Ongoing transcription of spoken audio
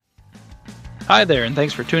Hi there, and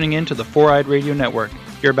thanks for tuning in to the Four-Eyed Radio Network.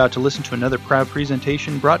 You're about to listen to another proud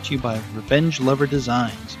presentation brought to you by Revenge Lover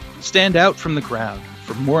Designs. Stand out from the crowd.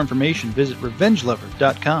 For more information, visit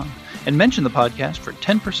revengelover.com and mention the podcast for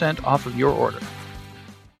 10% off of your order.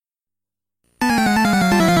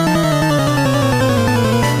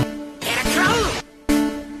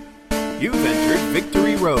 You've entered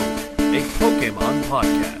Victory Road, a Pokemon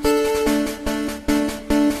podcast.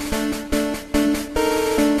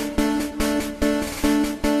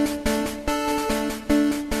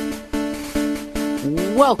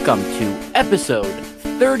 Welcome to episode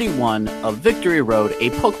 31 of Victory Road,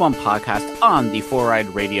 a Pokemon podcast on the Four-Eyed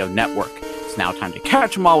Radio Network. It's now time to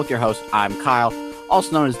catch them all with your host. I'm Kyle,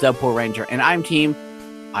 also known as Deadpool Ranger, and I'm team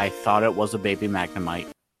I thought it was a baby Magnemite.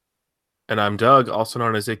 And I'm Doug, also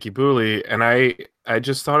known as Icky Booley, and I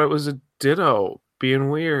just thought it was a Ditto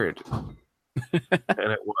being weird. And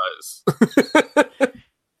it was.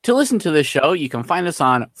 To listen to this show, you can find us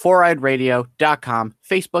on foureyedradio.com,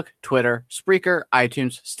 Facebook, Twitter, Spreaker,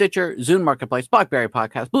 iTunes, Stitcher, Zune Marketplace, Blackberry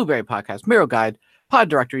Podcast, Blueberry Podcast, Miro Guide, Pod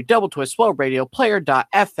Directory, Double Twist, Swell Radio,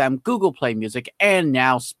 Player.fm, Google Play Music, and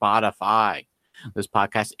now Spotify. This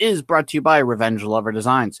podcast is brought to you by Revenge Lover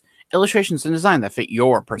Designs, illustrations and design that fit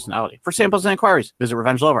your personality. For samples and inquiries, visit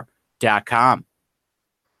revengelover.com.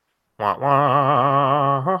 We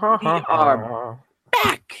are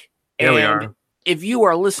back. Here we are. If you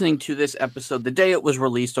are listening to this episode the day it was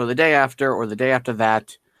released, or the day after, or the day after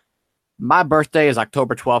that, my birthday is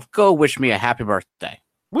October 12th. Go wish me a happy birthday.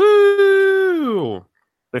 Woo!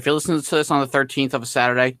 But if you're listening to this on the 13th of a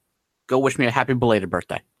Saturday, go wish me a happy belated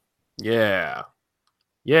birthday. Yeah.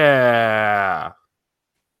 Yeah.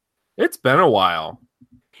 It's been a while.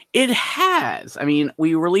 It has. I mean,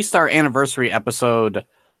 we released our anniversary episode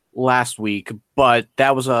last week, but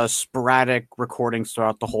that was a sporadic recordings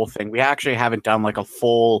throughout the whole thing. We actually haven't done like a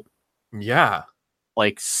full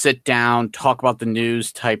sit down, talk about the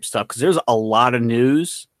news type stuff, because there's a lot of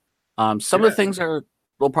news. Some of the things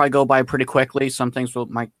will probably go by pretty quickly. Some things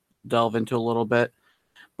might delve into a little bit.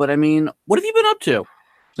 But I mean, what have you been up to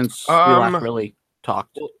since we last really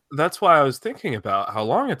talked? Well, that's why I was thinking about how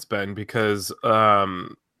long it's been, because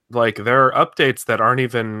there are updates that aren't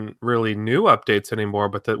even really new updates anymore,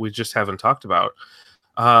 but that we just haven't talked about.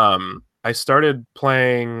 I started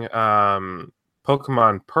playing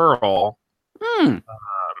Pokemon Pearl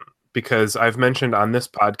because I've mentioned on this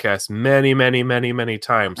podcast many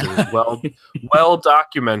times, it is well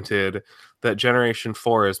documented that Generation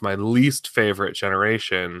 4 is my least favorite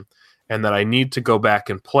generation, and that I need to go back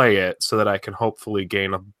and play it so that I can hopefully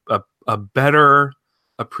gain a better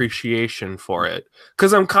appreciation for it,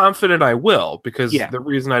 because I'm confident I will, because the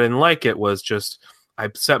reason I didn't like it was just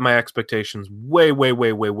I set my expectations way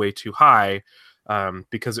too high,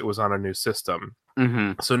 because it was on a new system.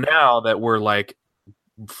 So now that we're like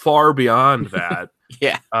far beyond that,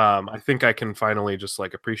 I think I can finally just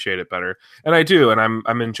like appreciate it better, and I do, and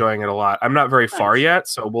I'm enjoying it a lot. I'm not very far yet,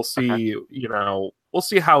 so we'll see. We'll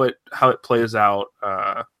see how it plays out.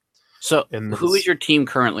 So, who is your team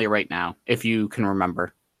currently right now, if you can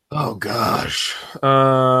remember? Oh, gosh.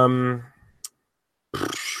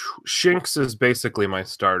 Shinx is basically my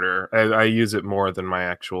starter. I use it more than my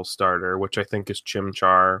actual starter, which I think is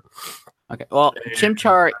Chimchar. Okay, well,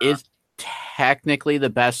 Chimchar is technically the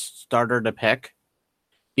best starter to pick,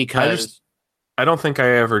 because I don't think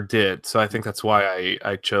I ever did, so I think that's why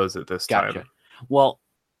I chose it this time. Well,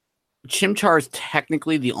 Chimchar is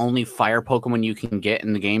technically the only fire Pokemon you can get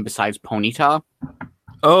in the game besides Ponyta.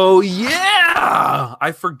 Oh, yeah!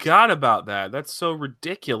 I forgot about that. That's so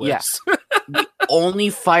ridiculous. Yeah. The only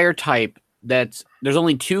fire type there's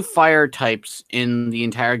only 2 fire types in the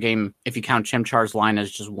entire game if you count Chimchar's line as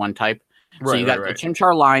just one type. So you got the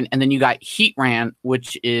Chimchar line, and then you got Heatran,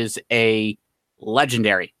 which is a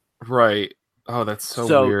legendary. Right. Oh, that's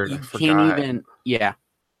so weird. You I forgot. can't even... Yeah.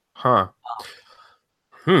 Huh.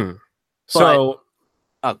 Go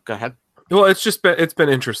ahead. Well, it's been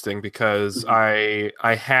interesting, because I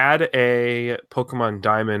had a Pokemon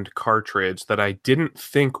Diamond cartridge that I didn't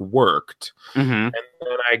think worked, and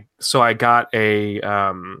then I got a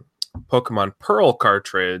Pokemon Pearl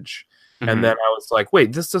cartridge, and then I was like,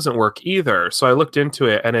 wait, this doesn't work either. So I looked into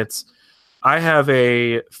it, and I have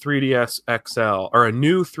a 3DS XL, or a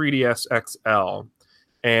new 3DS XL,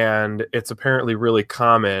 and it's apparently really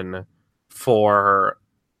common for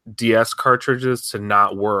DS cartridges to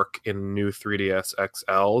not work in new 3DS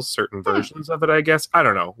XLs, certain versions of it, I guess. I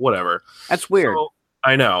don't know, whatever. That's weird. So,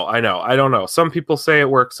 I know. I don't know. Some people say it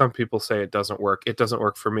works, some people say it doesn't work. It doesn't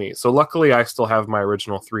work for me. So luckily I still have my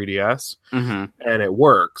original 3DS, and it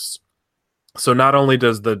works. So not only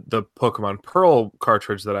does the Pokemon Pearl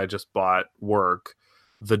cartridge that I just bought work,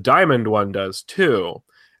 the Diamond one does too.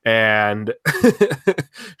 And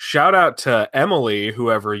shout out to Emily,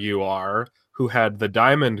 whoever you are, who had the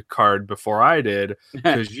Diamond card before I did,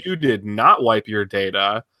 because you did not wipe your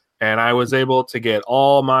data, and I was able to get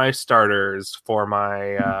all my starters for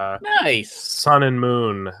my Nice. Sun and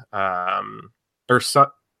Moon,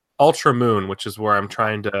 Ultra Moon, which is where I'm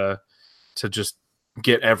trying to just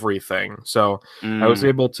get everything. So I was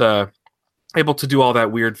able to do all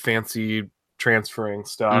that weird fancy transferring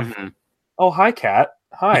stuff. Mm-hmm. Oh, hi, Kat.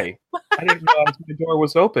 Hi. I didn't realize my door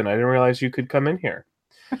was open. I didn't realize you could come in here.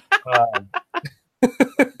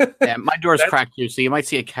 Yeah, my door's cracked too, so you might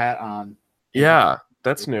see a cat on. Yeah,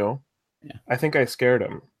 that's new. Yeah. I think I scared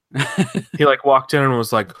him. He like walked in and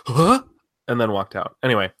was like, huh? And then walked out.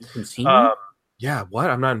 Anyway. You can see me? Yeah, what?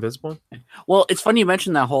 I'm not invisible? Well, it's funny you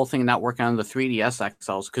mentioned that whole thing not working on the 3DS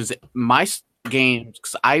XLs, because my games,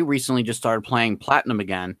 because I recently just started playing Platinum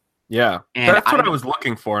again. Yeah, and that's what I was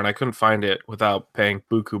looking for, and I couldn't find it without paying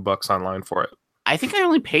buku bucks online for it. I think I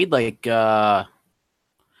only paid like, well,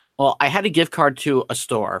 I had a gift card to a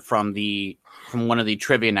store from one of the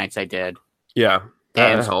trivia nights I did. Yeah,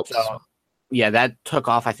 that helps. So, yeah, that took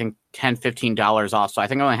off, I think, $10, $15 off. So I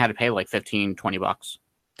think I only had to pay like $15, $20.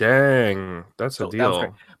 Dang, that's a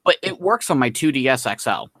deal. But it works on my 2DS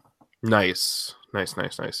XL. Nice.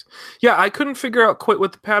 Yeah, I couldn't figure out quite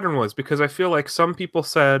what the pattern was, because I feel like some people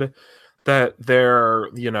said that they're,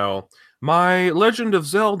 my Legend of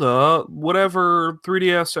Zelda, whatever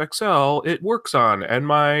 3DS XL, it works on, and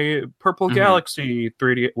my Purple Galaxy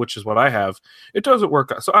 3D, which is what I have, it doesn't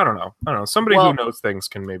work on. So I don't know. Somebody who knows things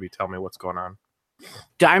can maybe tell me what's going on.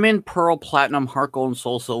 Diamond, Pearl, Platinum, Heart Gold, and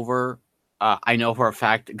Soul Silver, I know for a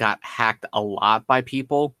fact got hacked a lot by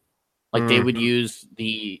people. Like they would use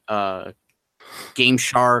the Game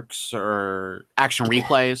Sharks or Action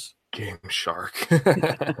Replays. Game Shark.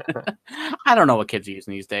 I don't know what kids are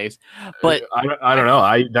using these days, but I don't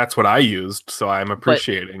know. That's what I used, so I'm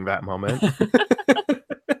appreciating that moment.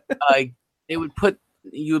 you would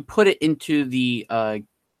put it into the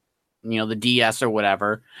the DS or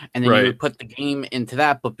whatever, and then you would put the game into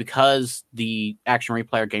that. But because the Action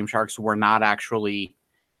Replay or Game Sharks were not actually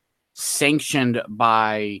sanctioned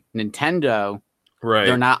by Nintendo,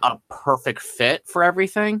 they're not a perfect fit for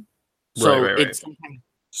everything. So it sometimes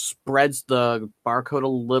spreads the barcode a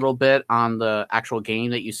little bit on the actual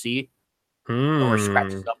game that you see, or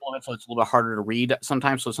scratches up a little bit, so it's a little bit harder to read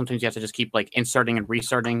sometimes. So sometimes you have to just keep like inserting and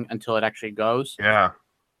reserting until it actually goes. Yeah.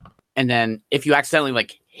 And then if you accidentally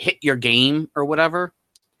like hit your game or whatever,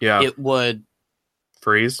 it would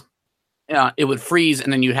freeze. Yeah, it would freeze,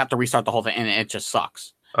 and then you'd have to restart the whole thing, and it just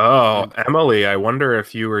sucks. Oh, Emily, I wonder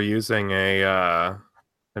if you were using an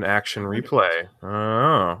Action Replay.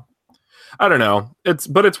 Oh, I don't know.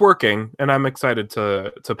 But it's working, and I'm excited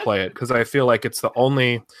to play it, because I feel like it's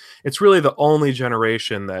really the only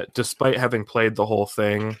generation that, despite having played the whole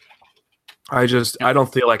thing, I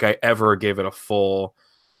don't feel like I ever gave it a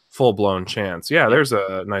full-blown chance. Yeah, there's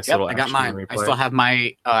a nice little I got Action mine. Replay. I still have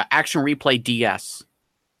my Action Replay DS.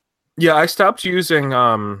 Yeah, I stopped using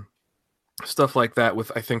stuff like that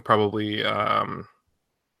with, I think, probably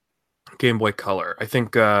Game Boy Color. I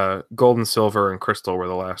think Gold and Silver and Crystal were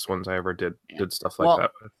the last ones I ever did stuff like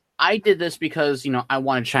that with. I did this because, I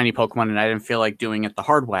wanted shiny Pokemon, and I didn't feel like doing it the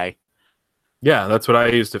hard way. Yeah, that's what I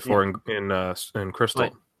used it for in Crystal.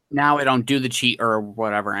 But now I don't do the cheat or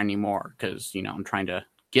whatever anymore, because, I'm trying to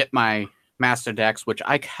get my Master Dex, which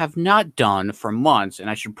I have not done for months, and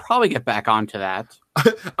I should probably get back onto that.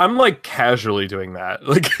 I'm like casually doing that.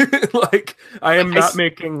 Like I am not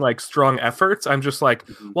making like strong efforts. I'm just like,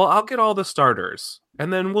 well, I'll get all the starters,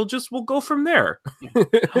 and then we'll go from there.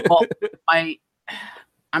 Well,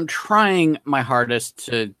 I'm trying my hardest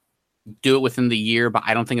to do it within the year, but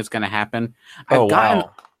I don't think it's going to happen. I've gotten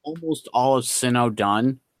almost all of Sinnoh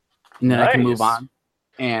done, and then I can move on.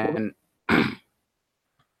 And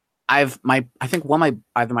I think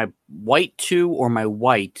either my White 2 or my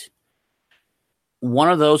White, one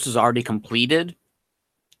of those is already completed.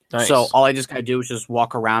 Nice. So all I just gotta do is just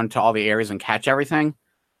walk around to all the areas and catch everything.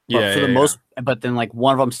 But then like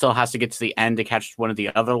one of them still has to get to the end to catch one of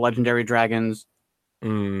the other legendary dragons.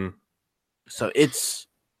 So it's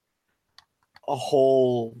a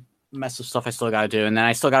whole mess of stuff I still gotta do. And then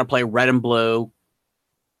I still gotta play Red and Blue.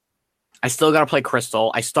 I still gotta play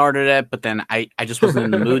Crystal. I started it, but then I just wasn't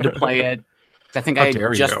in the mood to play it. I think I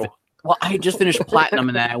just finished Platinum,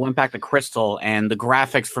 and then I went back to Crystal, and the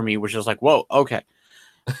graphics for me was just like, whoa, okay.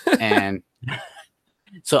 And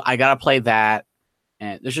so I gotta play that,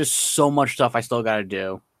 and there's just so much stuff I still gotta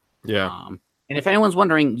do. Yeah. And if anyone's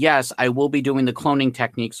wondering, yes, I will be doing the cloning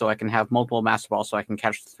technique so I can have multiple Master Balls so I can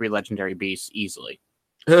catch the 3 legendary beasts easily.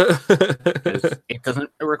 It doesn't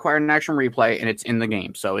require an action replay, and it's in the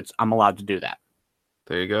game, so I'm allowed to do that.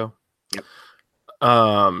 There you go. Yep.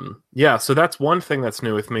 Yeah, so that's one thing that's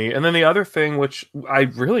new with me. And then the other thing, which I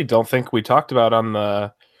really don't think we talked about on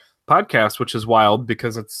the podcast, which is wild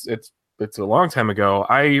because it's a long time ago.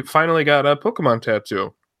 I finally got a Pokemon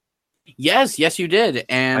tattoo. Yes, you did.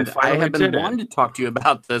 And I have been did wanting to talk to you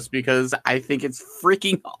about this because I think it's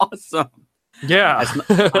freaking awesome. Yeah. It's not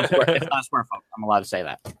a smartphone. I'm allowed to say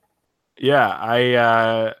that. Yeah,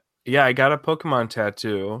 I got a Pokemon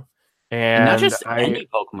tattoo. And not just any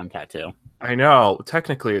Pokemon tattoo. I know.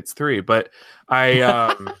 Technically it's 3, but I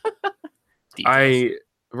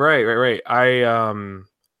Right.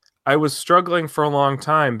 I was struggling for a long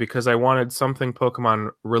time because I wanted something Pokemon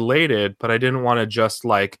related, but I didn't want to just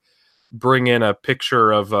like bring in a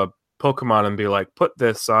picture of a Pokemon and be like, put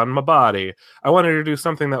this on my body. I wanted to do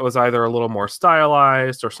something that was either a little more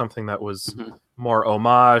stylized or something that was more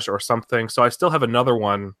homage or something. So I still have another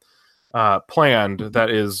one planned that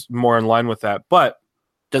is more in line with that. But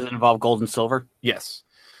does it involve gold and silver? Yes.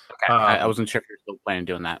 Okay. I wasn't sure if you're still planning on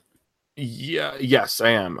doing that. Yeah. Yes, I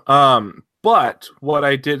am. But what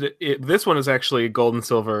I did, this one is actually gold and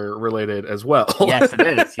silver related as well. Yes,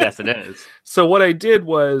 it is. So what I did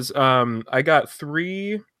was I got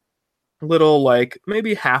 3 little, like,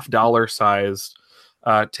 maybe $50 sized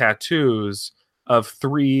tattoos of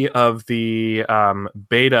 3 of the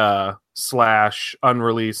beta /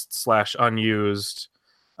 unreleased / unused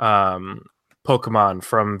Pokemon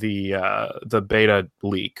from the beta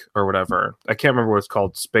leak or whatever. I can't remember what it's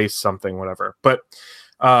called, Space something, whatever. But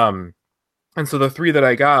and so the 3 that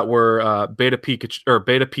I got were Beta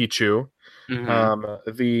Pichu,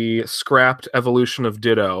 the scrapped evolution of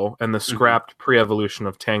Ditto, and the scrapped pre-evolution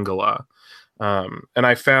of Tangela. And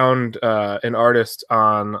I found an artist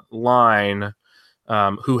online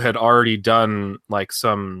who had already done like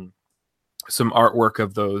some artwork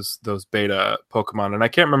of those beta Pokemon, and I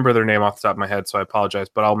can't remember their name off the top of my head, so I apologize,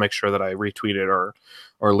 but I'll make sure that I retweet it or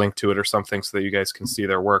link to it or something so that you guys can see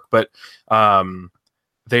their work. But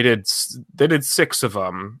they did 6 of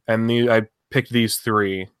them, and I picked these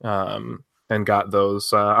 3 and got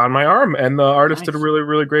those on my arm, and the artist did a really,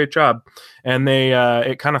 really great job. And they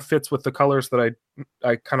it kind of fits with the colors that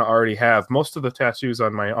I kind of already have. Most of the tattoos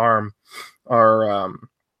on my arm are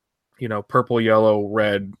purple, yellow,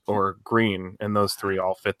 red, or green, and those 3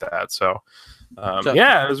 all fit that. So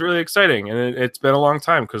yeah, it was really exciting, and it's been a long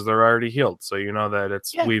time because they're already healed. So you know that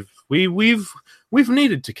it's we've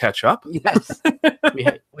needed to catch up. Yes,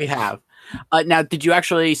 we have. Now, did you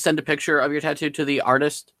actually send a picture of your tattoo to the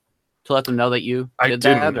artist to let them know that you did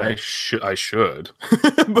that? Or? I should,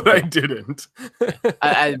 but I didn't.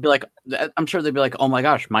 I'd be like, I'm sure they'd be like, oh my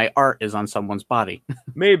gosh, my art is on someone's body.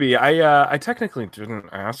 Maybe I technically didn't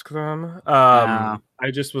ask them. I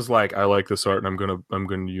just was like, I like this art, and I'm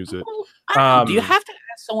gonna use it. Do you have to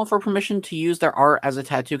ask someone for permission to use their art as a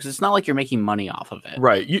tattoo? Because it's not like you're making money off of it,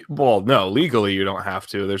 right? No, legally you don't have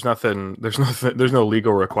to. There's no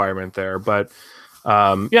legal requirement there, but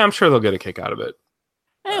yeah, I'm sure they'll get a kick out of it.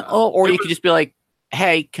 Or you could just be like,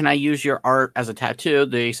 hey, can I use your art as a tattoo?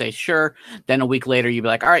 They say sure. Then a week later you'd be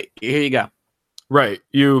like, all right, here you go. Right.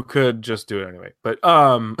 You could just do it anyway. But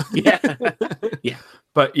yeah.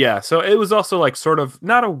 But yeah, so it was also like sort of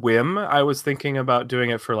not a whim. I was thinking about doing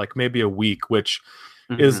it for like maybe a week, which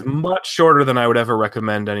is much shorter than I would ever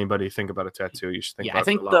recommend anybody think about a tattoo. You should think about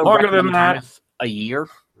it a lot longer than that. A year.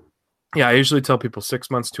 Yeah, I usually tell people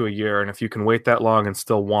 6 months to a year, and if you can wait that long and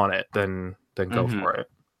still want it, then go for it.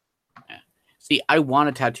 Yeah. See, I want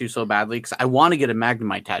a tattoo so badly because I want to get a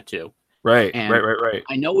Magnemite tattoo. Right.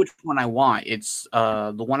 I know which one I want. It's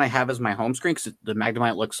the one I have as my home screen because the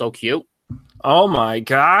Magnemite looks so cute. Oh my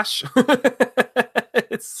gosh.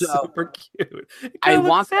 It's super cute. I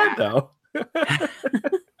want that though.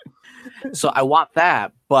 So I want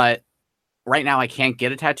that, but right now I can't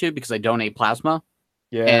get a tattoo because I donate plasma.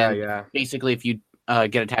 Yeah. Basically, if you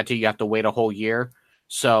get a tattoo, you have to wait a whole year.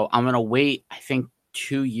 So I'm going to wait, I think,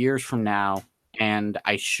 2 years from now, and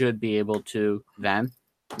I should be able to then.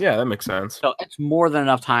 Yeah, that makes sense. So it's more than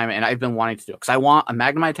enough time, and I've been wanting to do it. Because I want a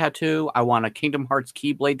Magnemite tattoo. I want a Kingdom Hearts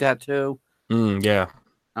Keyblade tattoo. Yeah.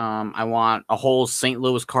 I want a whole St.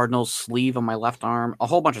 Louis Cardinals sleeve on my left arm. A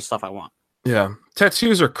whole bunch of stuff I want. Yeah.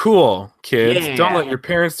 Tattoos are cool, kids. Yeah. Don't let your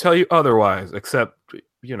parents tell you otherwise, except,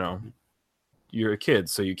 you're a kid,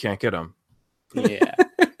 so you can't get them. Yeah.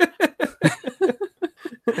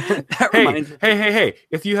 Hey!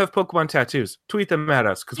 If you have Pokemon tattoos, tweet them at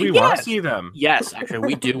us because we want to see them. Yes, actually,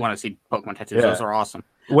 we do want to see Pokemon tattoos. Yeah. Those are awesome.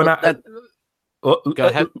 Go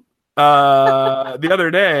ahead. The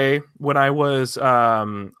other day when I was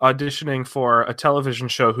auditioning for a television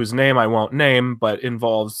show whose name I won't name, but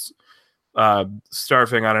involves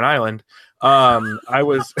starving on an island, I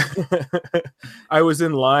was I was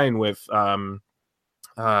in line with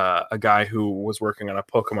a guy who was working on a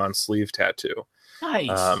Pokemon sleeve tattoo. Nice.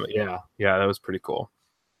 Yeah, that was pretty cool.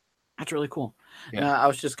 That's really cool. Yeah. I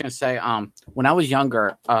was just gonna say, when I was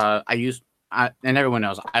younger, and everyone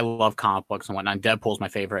knows I love comic books and whatnot. Deadpool's my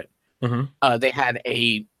favorite. Mm-hmm. They had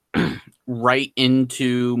a write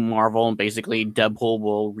into Marvel, and basically Deadpool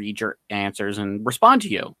will read your answers and respond to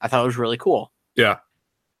you. I thought it was really cool. Yeah.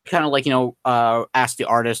 Kind of like, ask the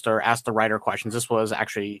artist or ask the writer questions. This was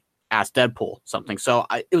actually Ask Deadpool something. So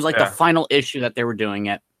it was like the final issue that they were doing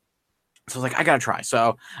it. So I was like, I gotta try.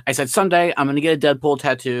 So I said, someday I'm gonna get a Deadpool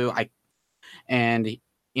tattoo.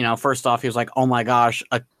 First off, he was like, oh my gosh,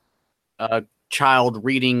 a child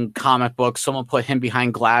reading comic books. Someone put him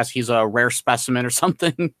behind glass. He's a rare specimen or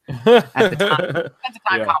something. At the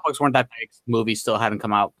time, comic books weren't that big. Movies still hadn't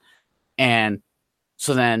come out. And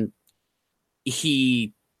so then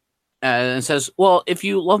he says, well, if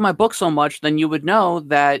you love my book so much, then you would know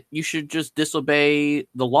that you should just disobey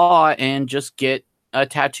the law and just get a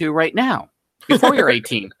tattoo right now before you're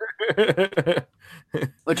 18.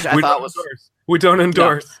 Which I thought was... We don't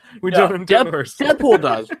endorse. We don't endorse. Deadpool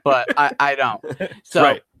does, but I don't. So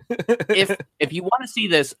right. if you want to see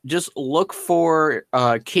this, just look for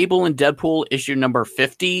Cable and Deadpool issue number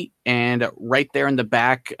 50, and right there in the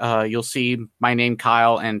back, you'll see my name,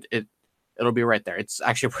 Kyle, and it'll be right there. It's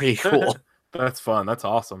actually pretty cool. That's fun. That's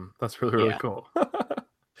awesome. That's really, really cool.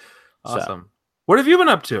 Awesome. So, what have you been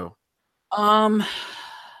up to? Not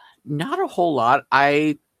a whole lot.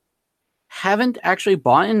 I haven't actually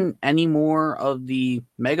bought in any more of the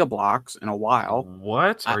Mega Blocks in a while.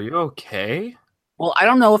 What? Are you okay? Well, I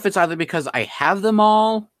don't know if it's either because I have them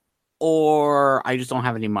all or I just don't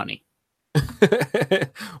have any money.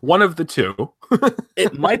 One of the two.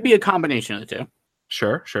 It might be a combination of the two.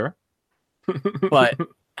 Sure. But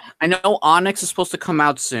I know Onyx is supposed to come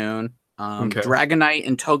out soon. Okay. Dragonite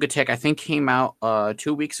and Togetic, I think, came out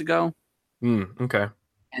 2 weeks ago. Okay.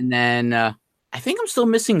 And then I think I'm still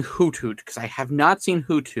missing Hoot Hoot because I have not seen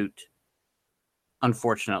Hoot Hoot,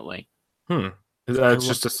 unfortunately. It's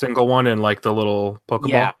just a single one in like the little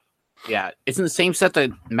Pokeball? Yeah. It's in the same set that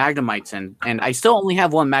Magnemite's in, and I still only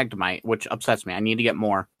have one Magnemite, which upsets me. I need to get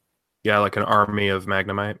more. Yeah, like an army of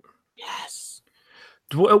Magnemite. Yes.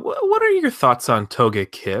 What are your thoughts on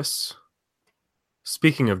Togekiss?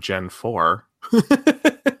 Speaking of Gen 4.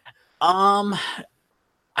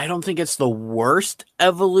 I don't think it's the worst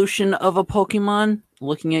evolution of a Pokemon.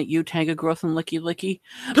 Looking at you, Tangrowth and Licky,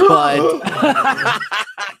 but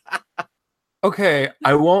okay,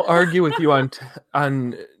 I won't argue with you on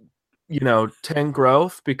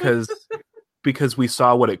Tangrowth because we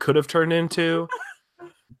saw what it could have turned into.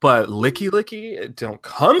 But Licky, don't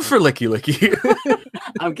come for Licky.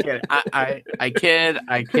 I'm kidding. I kid.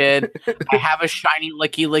 I have a shiny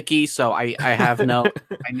Licky, so I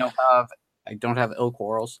don't have ill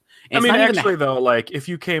quarrels. I mean, actually, though, like if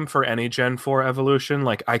you came for any Gen 4 evolution,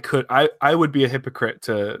 like I would be a hypocrite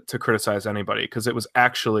to criticize anybody because it was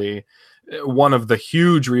actually one of the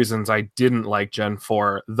huge reasons I didn't like Gen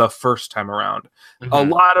 4 the first time around. Mm-hmm. A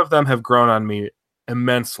lot of them have grown on me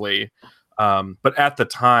immensely. But at the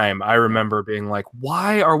time, I remember being like,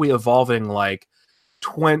 why are we evolving like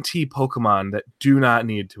 20 Pokemon that do not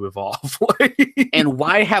need to evolve? And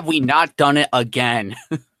why have we not done it again?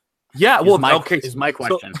 Yeah, well, is my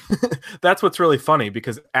question. So, that's what's really funny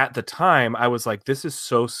because at the time I was like, this is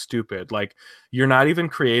so stupid. Like, you're not even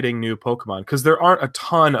creating new Pokemon because there aren't a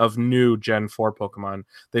ton of new Gen 4 Pokemon.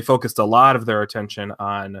 They focused a lot of their attention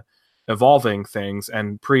on evolving things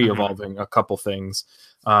and pre-evolving a couple things.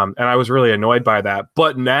 And I was really annoyed by that.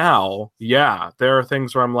 But now, yeah, there are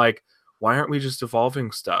things where I'm like, why aren't we just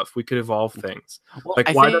evolving stuff? We could evolve things. Well,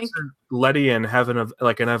 why doesn't Ledian have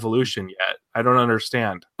an evolution yet? I don't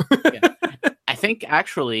understand. Yeah. I think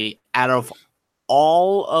actually out of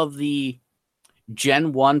all of the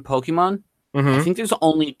Gen 1 Pokemon, I think there's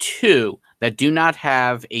only 2 that do not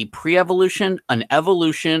have a pre-evolution, an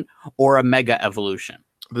evolution, or a mega evolution.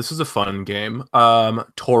 This is a fun game.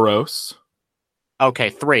 Tauros.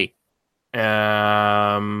 Okay, 3.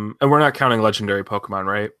 And we're not counting legendary Pokemon,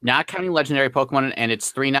 right? Not counting legendary Pokemon, and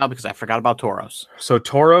it's 3 now because I forgot about Tauros. So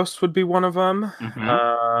Tauros would be one of them.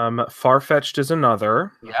 Farfetch'd is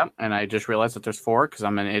another. Yeah, and I just realized that there's 4 because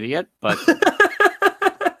I'm an idiot. But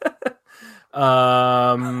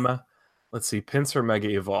let's see. Pinsir Mega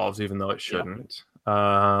evolves, even though it shouldn't. Yep.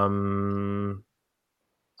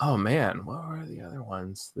 Oh man, what were the other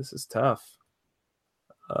ones? This is tough.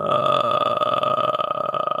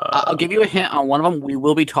 I'll give you a hint on one of them. We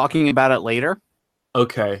will be talking about it later.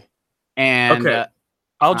 Okay. And Okay.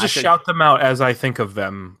 I'll just should- shout them out as I think of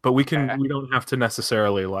them, but we Okay. don't have to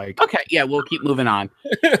necessarily like. Okay, yeah, we'll keep moving on.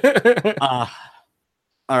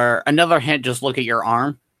 Or another hint, just look at your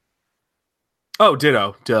arm. Oh,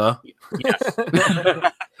 ditto. Duh. Yes.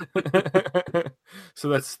 So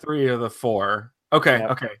that's 3 of the 4. Okay.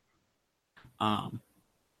 Yep. Okay.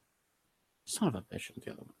 Son of a bitch.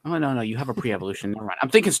 The other one. Oh, no, you have a pre-evolution. Never mind. I'm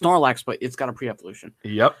thinking Snorlax, but it's got a pre-evolution.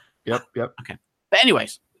 Yep. But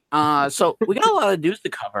anyways, so we got a lot of news to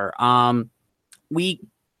cover. We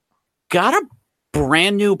got a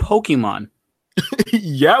brand new Pokemon.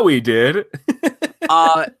 Yeah, we did.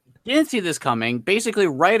 Didn't see this coming. Basically,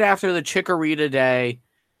 right after the Chikorita Day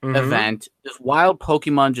Mhm. event, this wild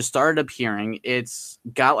Pokemon just started appearing. It's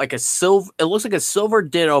got like it looks like a silver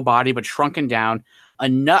Ditto body, but shrunken down, a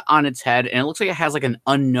nut on its head, and it looks like it has like an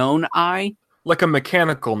unknown eye. Like a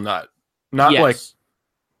mechanical nut, not Yes.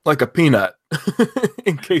 like a peanut.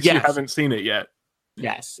 In case you Yes. haven't seen it yet.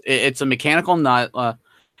 Yes, it's a mechanical nut,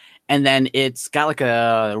 and then it's got like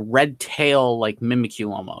a red tail, like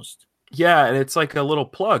Mimikyu almost. Yeah, and it's like a little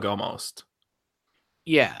plug almost,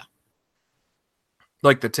 Yeah.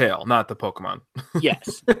 like the tail, not the Pokemon.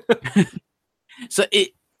 Yes. So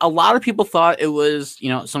a lot of people thought it was,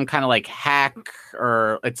 some kind of like hack,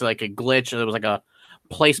 or it's like a glitch, or it was like a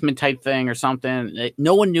placement type thing or something.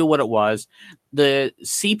 No one knew what it was. The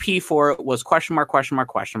CP for it was ?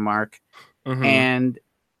 Mhm. And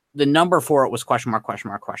the number for it was ?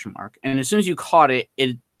 And as soon as you caught it,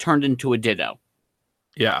 it turned into a Ditto.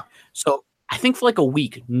 Yeah. So I think for like a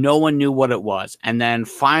week, no one knew what it was. And then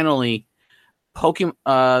finally,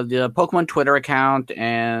 the Pokemon Twitter account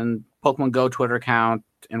and Pokemon Go Twitter account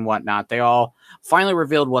and whatnot, they all finally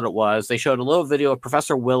revealed what it was. They showed a little video of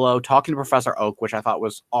Professor Willow talking to Professor Oak, which I thought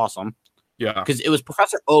was awesome. Yeah. Because it was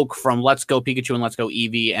Professor Oak from Let's Go Pikachu and Let's Go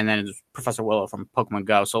Eevee, and then it was Professor Willow from Pokemon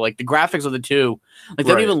Go. So like the graphics of the two, like they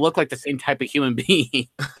don't Right. even look like the same type of human being.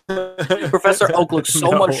 Professor Oak looks so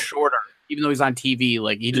No. much shorter, even though he's on TV.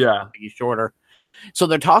 Like he just Yeah. looks like he's shorter. So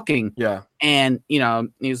they're talking, Yeah. and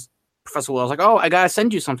he's Professor Willow's like, "Oh, I gotta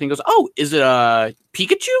send you something." He goes, "Oh, is it a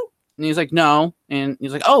Pikachu?" And he's like, "No." And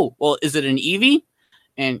he's like, "Oh, well, is it an Eevee?"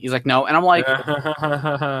 And he's like, "No." And I'm like,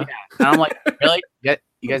 "Really? You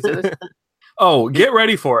guys did this?" Oh, get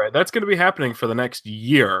ready for it. That's going to be happening for the next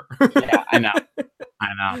year. Yeah, I know.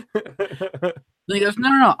 Then he goes,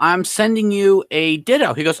 no, I'm sending you a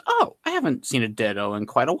Ditto. He goes, oh, I haven't seen a Ditto in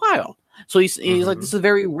quite a while. So he's like, this is a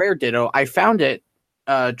very rare Ditto. I found it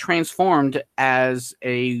transformed as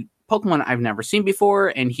a Pokemon I've never seen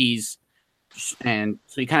before, and so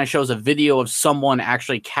he kind of shows a video of someone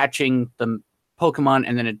actually catching the Pokemon,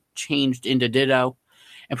 and then it changed into Ditto.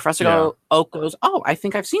 And Professor Oak goes, oh, I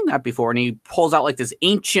think I've seen that before. And he pulls out like this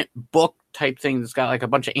ancient book type thing that's got like a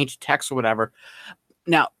bunch of ancient texts or whatever.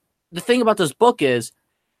 Now, the thing about this book is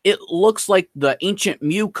it looks like the ancient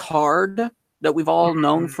Mew card that we've all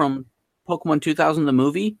known from Pokemon 2000, the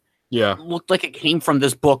movie. Yeah. It looked like it came from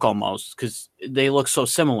this book almost because they look so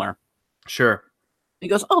similar. Sure. He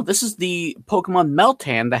goes, oh, this is the Pokemon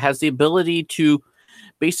Meltan that has the ability to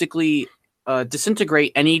basically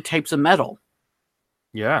disintegrate any types of metal.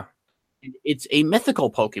 Yeah. It's a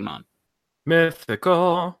mythical Pokemon.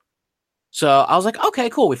 Mythical. So I was like, okay,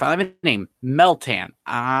 cool. We finally have a name. Meltan.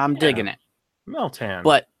 I'm digging it. Meltan.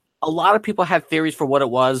 But a lot of people had theories for what it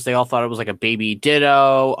was. They all thought it was like a baby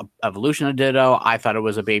Ditto, a evolution of Ditto. I thought it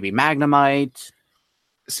was a baby Magnemite.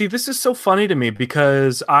 See, this is so funny to me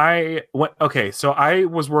because so I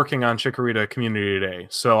was working on Chikorita Community Day,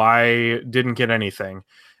 so I didn't get anything.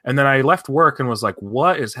 And then I left work and was like,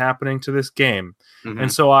 what is happening to this game? Mm-hmm.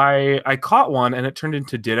 And so I caught one and it turned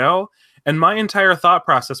into Ditto. And my entire thought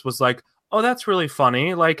process was like, oh, that's really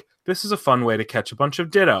funny. Like, this is a fun way to catch a bunch of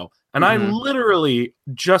Ditto. And I literally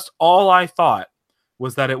all I thought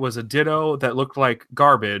was that it was a Ditto that looked like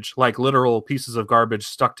garbage, like literal pieces of garbage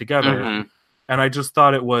stuck together. Mm-hmm. And I just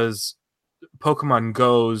thought it was Pokemon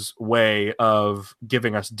Go's way of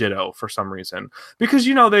giving us Ditto for some reason. Because,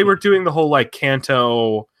 they were doing the whole like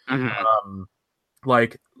Kanto,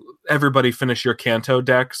 like everybody finish your Kanto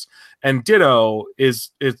decks. And Ditto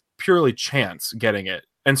is purely chance getting it.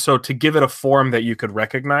 And so to give it a form that you could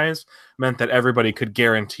recognize meant that everybody could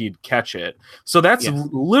guaranteed catch it. So that's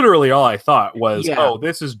literally all I thought was, oh,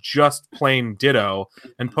 this is just plain Ditto.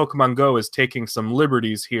 And Pokemon Go is taking some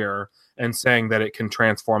liberties here and saying that it can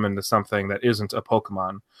transform into something that isn't a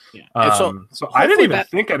Pokemon. Yeah. So I didn't even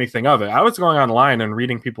think anything of it. I was going online and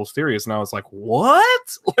reading people's theories, and I was like,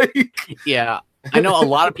 what? Yeah. I know a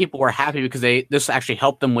lot of people were happy because this actually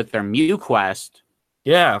helped them with their Mew quest.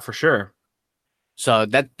 Yeah, for sure. So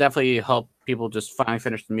that definitely helped people just finally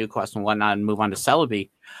finish the Mew quest and whatnot and move on to Celebi.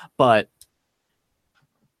 But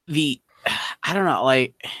the I don't know,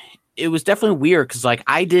 like it was definitely weird because like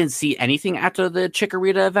I didn't see anything after the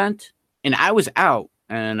Chikorita event, and I was out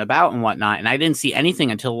and about and whatnot, and I didn't see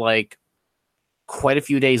anything until like quite a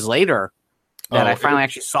few days later that I finally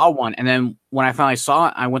actually saw one. And then when I finally saw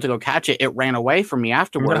it, I went to go catch it. It ran away from me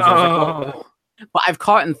afterwards. No. I was like, well, but I've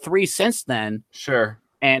caught in 3 since then. Sure.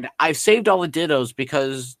 And I've saved all the Dittos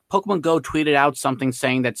because Pokemon Go tweeted out something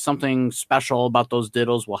saying that something special about those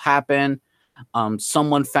Dittos will happen.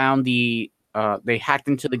 Someone found they hacked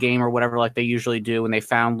into the game or whatever, like they usually do, and they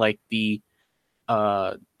found like the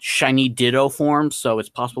shiny Ditto form. So it's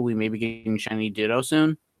possible we may be getting shiny Ditto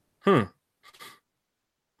soon.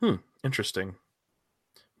 Interesting.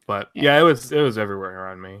 But yeah, it was everywhere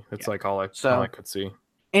around me. It's like all I could see.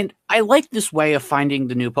 And I like this way of finding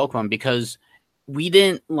the new Pokemon because we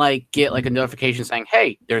didn't like get like a notification saying,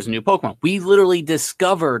 "Hey, there's a new Pokemon." We literally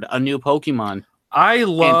discovered a new Pokemon. I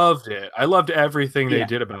loved it. I loved everything they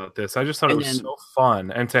did about this. I just thought it was so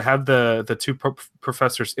fun, and to have the two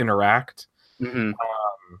professors interact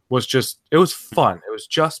was it was fun. It was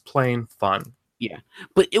just plain fun. Yeah,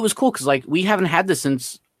 but it was cool because like we haven't had this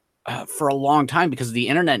since for a long time because of the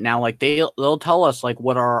internet now. Like they'll tell us like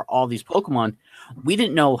what are all these Pokemon. We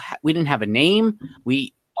didn't know. We didn't have a name.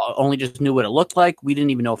 We only just knew what it looked like. We didn't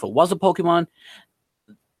even know if it was a Pokemon.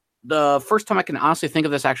 The first time I can honestly think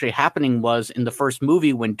of this actually happening was in the first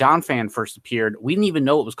movie when Donphan first appeared. We didn't even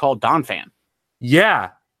know it was called Donphan. Yeah.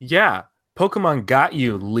 Pokemon got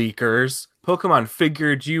you, leakers. Pokemon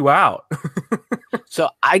figured you out. So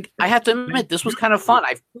I have to admit this was kind of fun.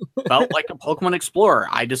 I felt like a Pokemon explorer.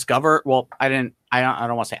 I discovered. Well, I don't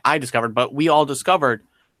want to say I discovered, but we all discovered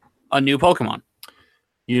a new Pokemon.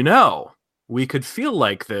 You know, we could feel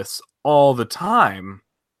like this all the time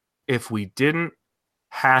if we didn't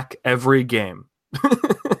hack every game.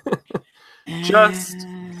 Just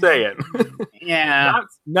saying. Yeah.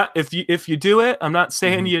 Not if you do it, I'm not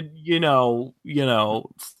saying you know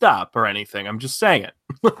stop or anything. I'm just saying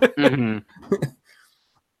it.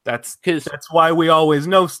 That's why we always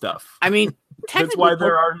know stuff. I mean, that's why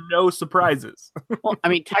there are no surprises. Well, I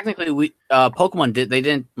mean, technically, Pokemon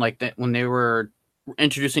didn't like that when they were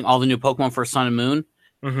introducing all the new Pokemon for Sun and Moon.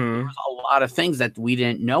 There was a lot of things that we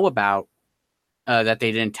didn't know about that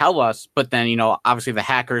they didn't tell us. But then, obviously the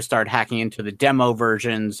hackers started hacking into the demo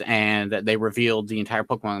versions and they revealed the entire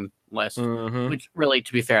Pokemon list, which really,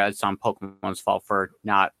 to be fair, it's on Pokemon's fault for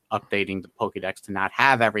not updating the Pokedex to not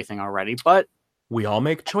have everything already. But we all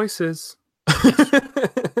make choices.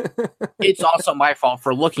 It's also my fault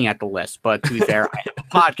for looking at the list, but to be fair, I have a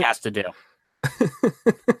podcast to do.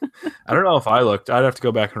 I don't know if I looked. I'd have to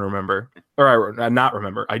go back and remember. Or not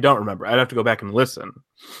remember. I don't remember. I'd have to go back and listen.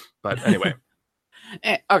 But anyway.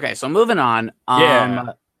 Okay, so moving on.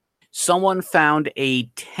 Yeah. Someone found a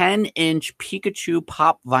 10-inch Pikachu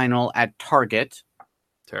pop vinyl at Target.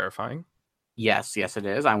 Terrifying. Yes, it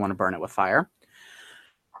is. I want to burn it with fire.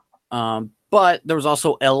 But there was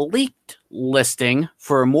also a leaked listing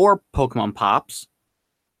for more Pokemon Pops.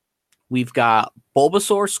 We've got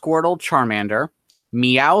Bulbasaur, Squirtle, Charmander,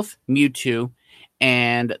 Meowth, Mewtwo,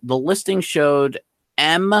 and the listing showed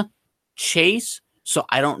M Chase. So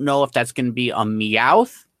I don't know if that's going to be a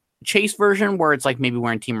Meowth Chase version where it's like maybe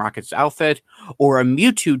wearing Team Rocket's outfit, or a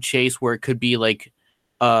Mewtwo Chase where it could be like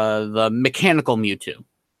the mechanical Mewtwo.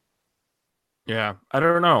 Yeah, I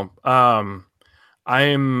don't know.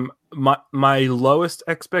 My lowest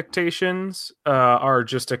expectations are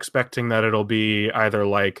just expecting that it'll be either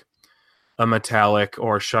like a metallic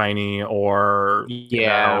or shiny or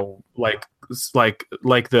like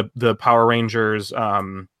the Power Rangers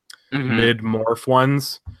mid morph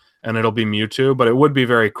ones, and it'll be Mewtwo. But it would be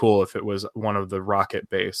very cool if it was one of the rocket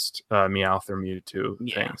based Meowth or Mewtwo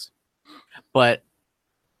things. But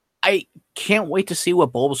I can't wait to see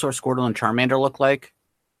what Bulbasaur, Squirtle, and Charmander look like.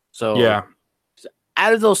 So yeah.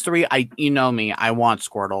 Out of those three, I want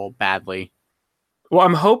Squirtle badly. Well,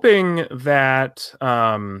 I'm hoping that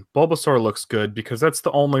Bulbasaur looks good because that's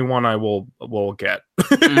the only one I will get.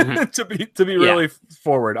 to be really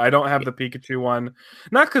forward. I don't have the Pikachu one,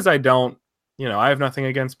 not because I don't. I have nothing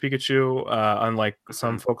against Pikachu, unlike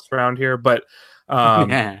some folks around here. But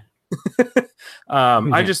I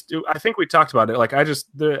think we talked about it. Like I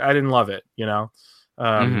didn't love it.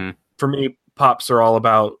 For me, Pops are all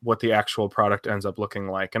about what the actual product ends up looking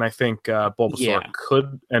like, and I think Bulbasaur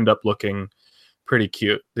could end up looking pretty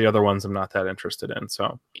cute. The other ones I'm not that interested in.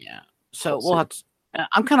 So we'll have to,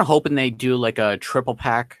 I'm kind of hoping they do like a triple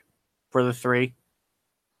pack for the three.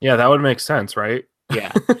 Yeah, that would make sense, right?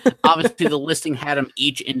 Yeah. Obviously, the listing had them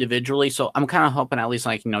each individually, so I'm kind of hoping at least,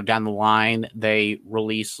 like, down the line, they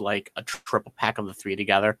release, like, a triple pack of the 3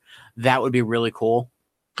 together. That would be really cool.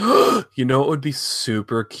 You know what would be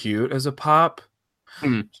super cute as a pop?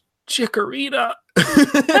 Chikorita.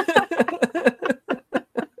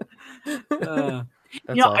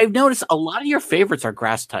 I've noticed a lot of your favorites are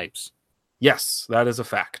grass types. Yes, that is a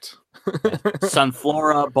fact.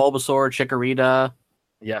 Sunflora, Bulbasaur, Chikorita.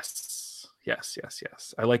 Yes.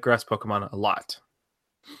 I like grass Pokemon a lot.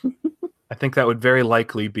 I think that would very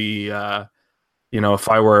likely be, if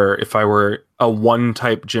I were a one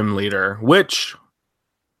type gym leader, which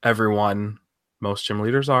most gym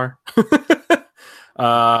leaders are.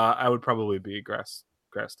 I would probably be grass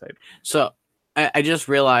type. So I just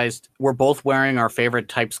realized we're both wearing our favorite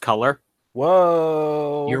type's color.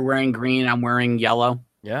 Whoa! You're wearing green. I'm wearing yellow.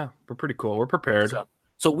 Yeah, we're pretty cool. We're prepared.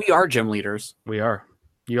 So we are gym leaders. We are.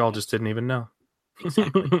 You all just didn't even know.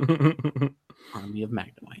 Exactly. Army of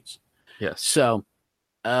Magnemites. Yes. So,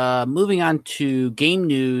 moving on to game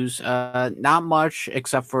news. Not much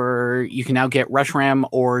except for you can now get Reshiram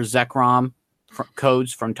or Zekrom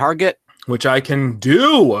codes from Target, which I can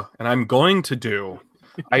do, and I'm going to do.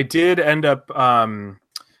 I did end up.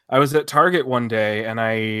 I was at Target one day, and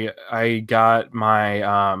I got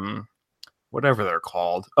my whatever they're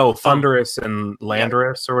called. Oh, Thundurus and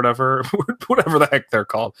Landorus or whatever the heck they're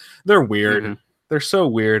called. They're weird. Mm-hmm. They're so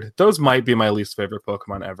weird. Those might be my least favorite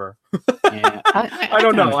Pokemon ever. Yeah, I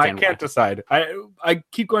don't know. I can't decide. I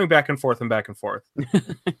keep going back and forth.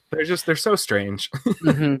 They're so strange.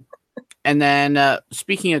 Mm-hmm. And then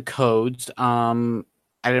speaking of codes, I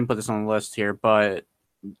didn't put this on the list here, but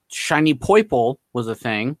Shiny Poipole was a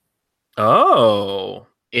thing. Oh.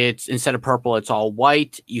 It's instead of purple, it's all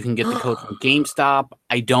white. You can get the code from GameStop.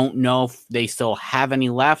 I don't know if they still have any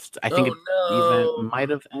left. I think the event might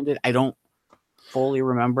have ended. I don't fully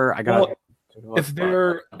remember. If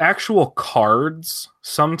they're actual cards,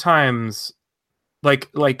 sometimes like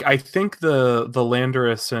I think the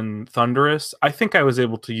Landorus and Thundurus, I think I was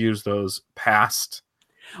able to use those past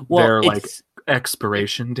their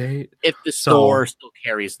expiration date. If the store still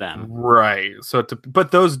carries them. Right.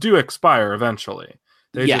 But those do expire eventually.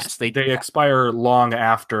 They expire long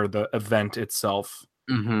after the event itself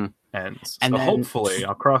ends. And so hopefully,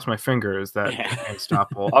 I'll cross my fingers that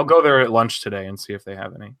GameStop will. I'll go there at lunch today and see if they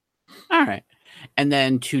have any. All right. And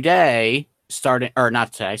then starting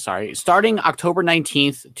October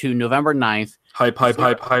 19th to November 9th. Hype.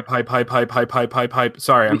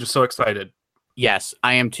 Sorry, I'm just so excited. Yes,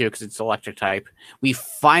 I am too, because it's electric type. We're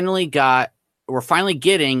finally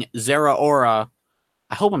getting Zeraora.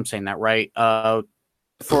 I hope I'm saying that right.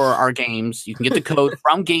 For our games, you can get the code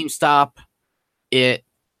from GameStop.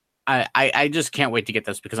 I just can't wait to get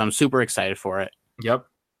this because I'm super excited for it. Yep,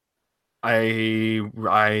 I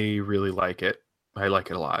really like it. I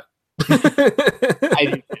like it a lot. I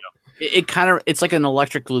do too. It's like an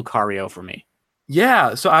electric Lucario for me.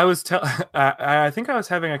 Yeah, so I think I was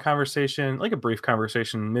having a conversation, like a brief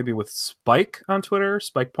conversation, maybe with Spike on Twitter,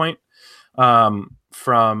 Spike Point,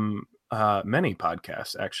 from many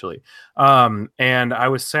podcasts actually, and I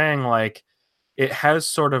was saying like it has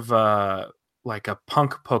sort of like a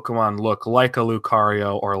punk Pokemon look, like a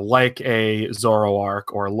Lucario or like a Zoroark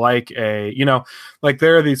or like a like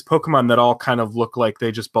there are these Pokemon that all kind of look like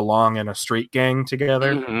they just belong in a street gang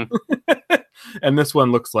together. Mm-hmm. And this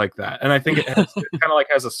one looks like that, and I think it kind of like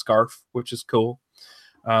has a scarf, which is cool.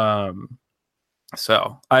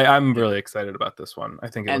 So I'm really excited about this one. I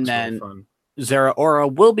think it looks really fun.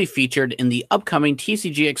 Zeraora will be featured in the upcoming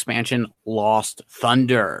TCG expansion Lost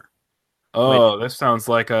Thunder. Oh, this sounds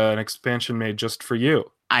like an expansion made just for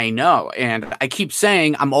you. I know, and I keep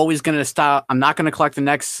saying I'm always going to stop. I'm not going to collect the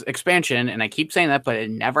next expansion, and I keep saying that, but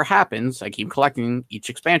it never happens. I keep collecting each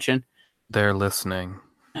expansion. They're listening.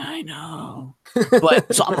 I know.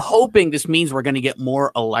 But so I'm hoping this means we're going to get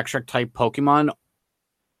more electric type Pokemon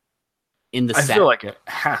in the set. I feel like it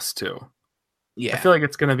has to. Yeah. I feel like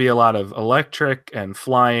it's going to be a lot of electric and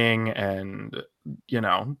flying and,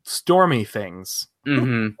 stormy things.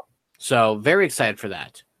 Mm-hmm. So very excited for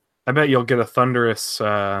that. I bet you'll get a Thundurus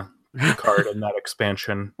card in that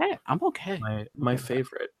expansion. Hey, I'm okay. My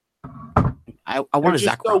favorite. I want to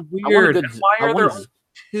Zekrom. So weird. Why are there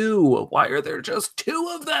two? Why are there just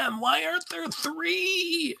two of them? Why aren't there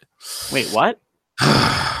three? Wait, what?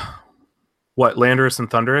 What, Landorus and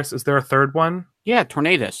Thundurus? Is there a third one? Yeah,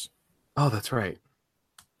 Tornadus. Oh, that's right.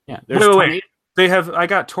 Yeah, wait. I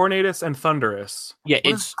got Tornadus and Thundurus. Yeah,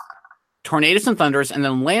 it's Tornadus and Thundurus, and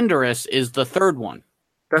then Landorus is the third one.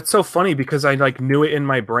 That's so funny because I knew it in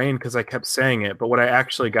my brain because I kept saying it, but what I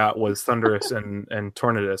actually got was Thundurus and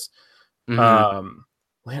Tornadus. Um,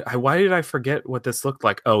 why did I forget what this looked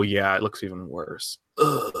like? Oh yeah, it looks even worse.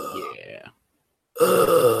 Yeah.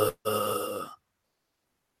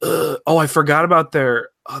 Oh, I forgot about their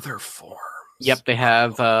other forms. Yep, they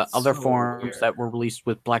have other So forms weird. that were released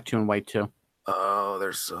with Black 2 and White 2. Oh,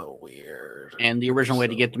 they're so weird. And the original way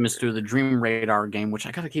to So get them is through the weird. Dream Radar game, which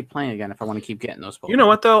I gotta keep playing again if I want to keep getting those Pokemon. You know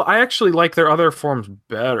what though? I actually like their other forms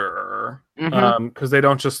better. Mhm. Because they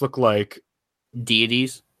don't just look like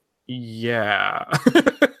Deities. yeah.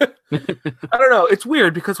 I don't know. It's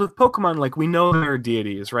weird because with Pokemon, like we know there are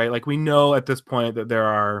deities, right? Like we know at this point that there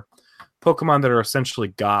are Pokemon that are essentially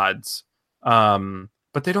gods.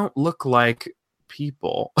 But they don't look like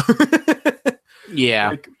people.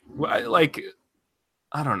 Yeah. like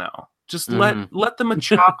I don't know. Just let the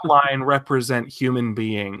Machop line represent human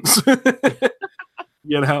beings.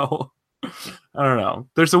 You know? I don't know.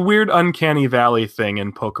 There's a weird uncanny valley thing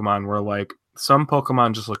in Pokemon where like some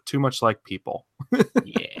Pokemon just look too much like people.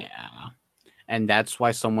 Yeah. And that's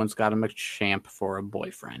why someone's got a Machamp for a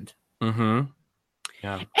boyfriend. Mm-hmm.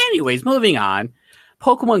 Yeah. Anyways, moving on.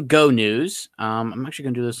 Pokemon Go news. I'm actually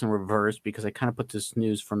going to do this in reverse because I kind of put this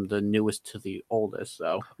news from the newest to the oldest.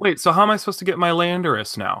 So Wait, so how am I supposed to get my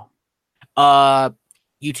Landorus now? I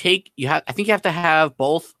think you have to have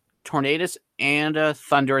both Tornadus and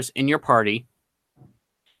Thundurus in your party.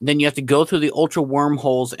 Then you have to go through the Ultra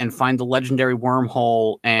Wormholes and find the legendary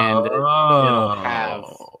wormhole, and it'll have.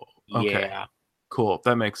 Okay. Yeah. Cool.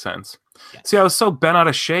 That makes sense. Yeah. See, I was so bent out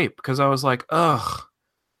of shape because I was like, ugh,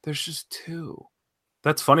 there's just two.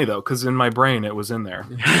 That's funny though, because in my brain it was in there.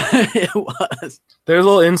 It was. There's a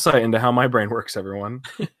little insight into how my brain works, everyone.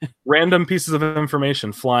 Random pieces of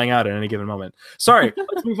information flying out at any given moment. Sorry,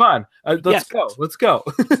 let's move on. Let's go.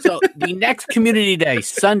 So the next Community Day,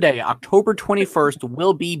 Sunday, October 21st,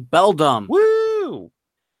 will be Beldum. Woo!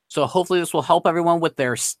 So hopefully this will help everyone with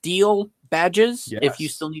their steel badges. If you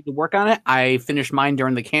Yes. still need to work on it, I finished mine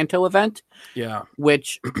during the Kanto event, Yeah.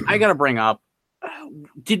 which I got to bring up.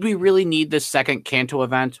 Did we really need this second Kanto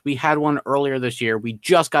event? We had one earlier this year. We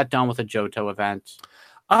just got done with a Johto event.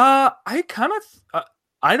 I kind of,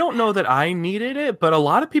 I don't know that I needed it, but a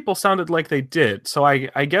lot of people sounded like they did. So I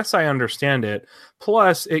guess I understand it.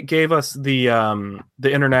 Plus, it gave us the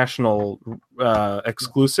international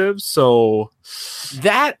exclusives. So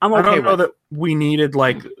That I'm okay I don't know with. that we needed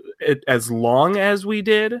like it as long as we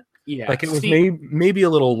did. Yeah, Like it was maybe a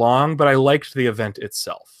little long, but I liked the event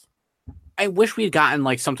itself. I wish we had gotten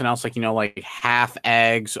like something else, like like half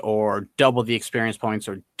eggs or double the experience points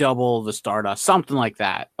or double the Stardust, something like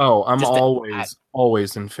that. Oh, I'm Just to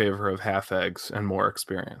always in favor of half eggs and more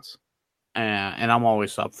experience. And I'm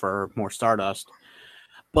always up for more Stardust.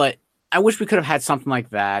 But I wish we could have had something like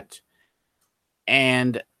that.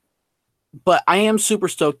 But I am super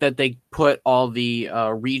stoked that they put all the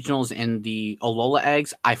regionals in the Alola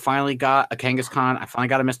eggs. I finally got a Kangaskhan. I finally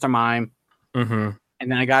got a Mr. Mime. Mm-hmm.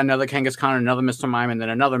 And then I got another Kangaskhan, another Mr. Mime, and then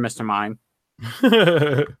another Mr. Mime.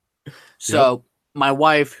 So my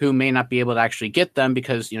wife, who may not be able to actually get them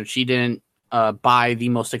because she didn't buy the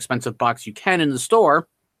most expensive box you can in the store,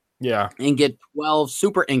 Yeah. and get 12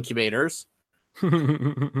 super incubators like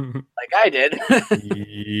I did.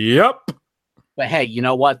 Yep. But hey, you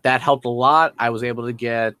know what? That helped a lot. I was able to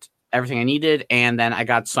get everything I needed, and then I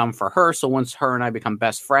got some for her. So once her and I become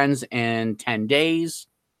best friends in 10 days,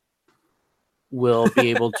 we'll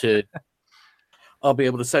be able to. I'll be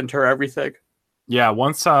able to send her everything. Yeah.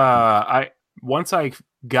 Once I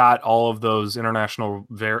got all of those international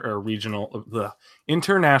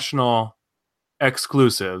international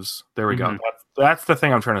exclusives. There we go. That's the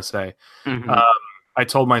thing I'm trying to say. I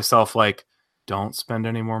told myself like, don't spend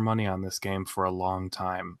any more money on this game for a long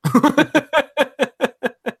time.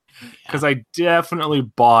 Because I definitely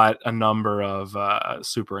bought a number of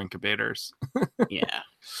super incubators. Yeah.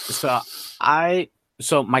 So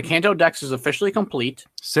my Kanto Dex is officially complete.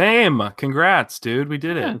 Same. Congrats, dude. We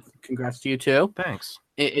did it. Congrats to you too. Thanks.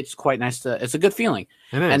 It's quite nice it's a good feeling.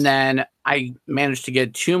 It is. And then I managed to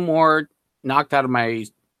get 2 more knocked out of my.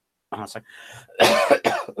 Oh, sorry.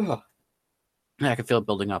 I can feel it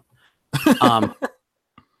building up.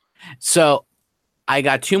 So I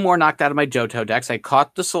got 2 more knocked out of my Johto Dex. I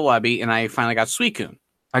caught the Celebi, and I finally got Suicune.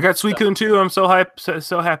 I got Suicune too. I'm so hyped,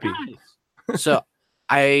 so happy. Nice. So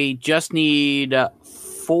I just need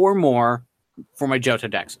 4 more for my Johto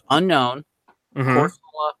Dex. Unknown,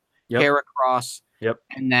 Corsola, Heracross,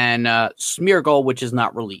 and then Smeargle, which is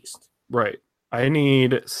not released. Right. I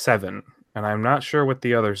need 7, and I'm not sure what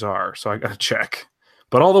the others are, so I gotta check.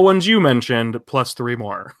 But all the ones you mentioned, plus 3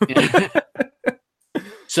 more.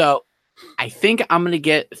 So I think I'm going to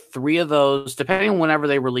get 3 of those, depending on whenever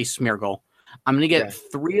they release Smeargle. I'm going to get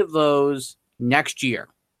 3 of those next year.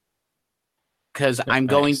 Because I'm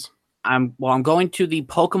going to the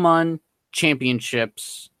Pokemon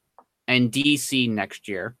Championships and DC next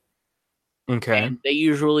year. Okay. And they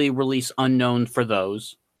usually release Unknown for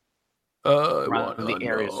those. Around the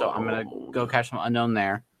area, so I'm going to go catch some Unknown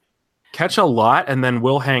there. Catch a lot, and then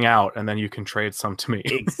we'll hang out, and then you can trade some to me.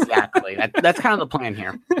 Exactly. That's kind of the plan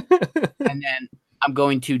here. And then I'm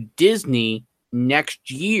going to Disney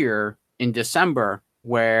next year in December,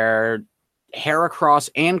 where Heracross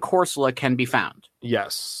and Corsola can be found.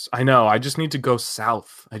 Yes, I know. I just need to go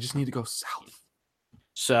south.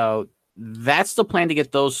 So that's the plan, to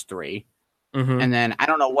get those 3. Mm-hmm. And then I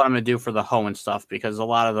don't know what I'm going to do for the Hoenn stuff, because a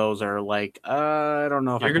lot of those are like, I don't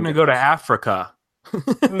know if you're going to go to Africa.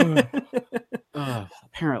 Apparently.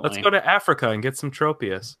 Let's go to Africa and get some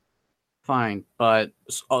Tropius. Fine, but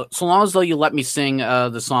so long as though you let me sing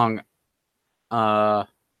the song The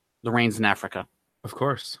Rains in Africa. Of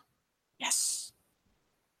course. Yes.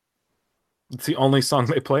 It's the only song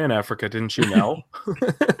they play in Africa, didn't you know?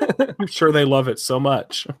 I'm sure they love it so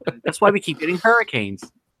much. That's why we keep getting hurricanes.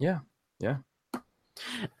 Yeah.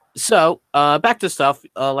 So, back to stuff.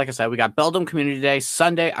 Like I said, we got Beldum Community Day,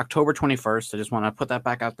 Sunday, October 21st. I just want to put that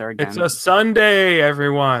back out there again. It's a Sunday,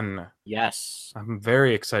 everyone. Yes. I'm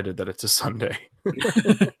very excited that it's a Sunday.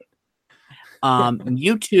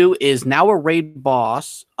 Mewtwo is now a raid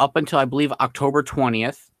boss up until, I believe, October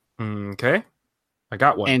 20th. Okay. I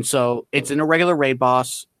got one. And so it's an irregular raid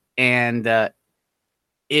boss, and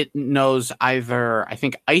it knows either, I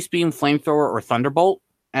think, Ice Beam, Flamethrower, or Thunderbolt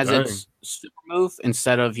as its super move,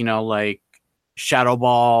 instead of, like Shadow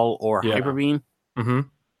Ball or Hyper Beam. Mm-hmm.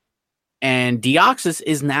 And Deoxys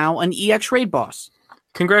is now an EX raid boss.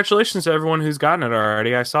 Congratulations to everyone who's gotten it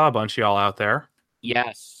already. I saw a bunch of y'all out there.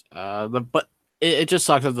 Yes. But it just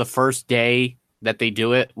sucks that the first day that they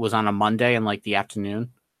do it was on a Monday in like the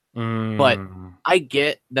afternoon. But I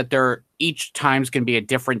get that each time's going to be a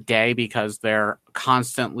different day, because they're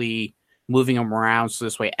constantly moving them around, so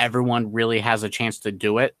this way everyone really has a chance to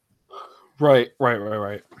do it. Right.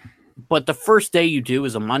 But the first day you do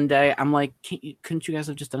is a Monday. I'm like, couldn't you guys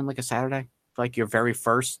have just done like a Saturday for like your very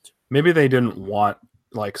first? Maybe they didn't want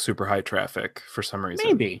like super high traffic for some reason.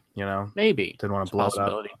 Maybe. Maybe. Didn't want to blow it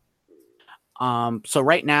up. So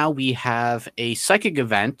right now we have a psychic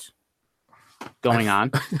event going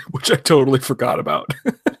on. Which I totally forgot about.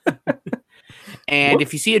 And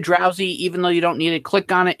if you see a Drowsy, even though you don't need it,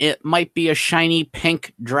 click on it. It might be a shiny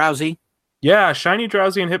pink Drowsy. Yeah, shiny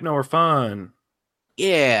Drowsy and Hypno are fun.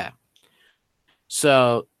 Yeah.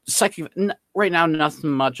 So, psychic right now, nothing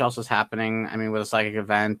much else is happening. I mean, with a psychic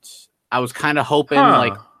event, I was kind of hoping,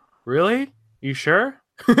 like, really? You sure?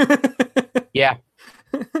 Yeah.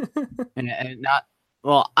 and not.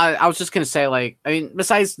 Well, I was just gonna say, like, I mean,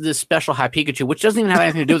 besides this special High Pikachu, which doesn't even have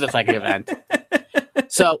anything to do with the psychic event.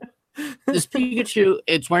 So, this Pikachu,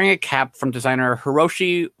 it's wearing a cap from designer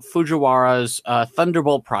Hiroshi Fujiwara's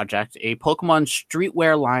Thunderbolt project, a Pokemon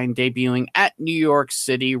streetwear line debuting at New York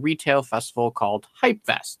City retail festival called Hype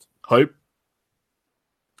Fest. Hype.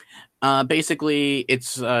 Basically,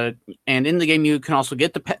 it's and in the game you can also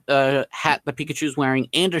get the hat the Pikachu's wearing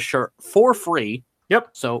and a shirt for free.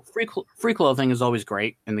 Yep. So free clothing is always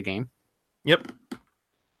great in the game. Yep.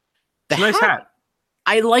 The nice hat.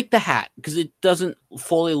 I like the hat because it doesn't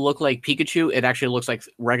fully look like Pikachu. It actually looks like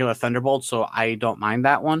regular Thunderbolt, so I don't mind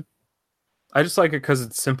that one. I just like it because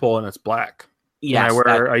it's simple and it's black. Yes,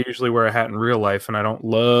 I usually wear a hat in real life, and I don't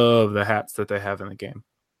love the hats that they have in the game.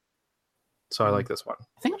 So I like this one.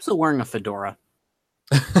 I think I'm still wearing a fedora.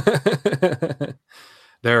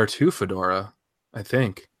 There are 2 fedora, I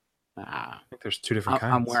think. I think there's 2 different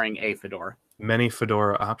kinds. I'm wearing a fedora. Many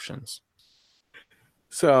fedora options.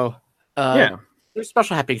 So, yeah. There's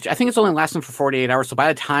special hat Pikachu. I think it's only lasting for 48 hours, so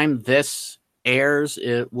by the time this airs,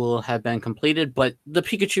 it will have been completed, but the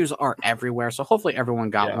Pikachus are everywhere, so hopefully everyone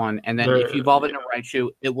got one, and then if you evolve it in a Raichu,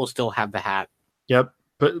 it will still have the hat. Yep,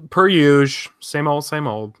 but per usual, same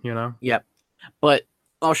old, Yep. But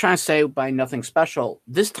I was trying to say by nothing special,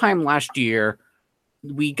 this time last year,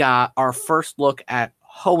 we got our first look at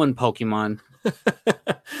Hoenn Pokemon.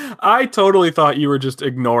 I totally thought you were just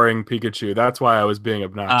ignoring Pikachu. That's why I was being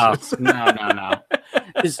obnoxious. No.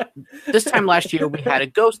 This time last year, we had a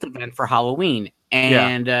ghost event for Halloween,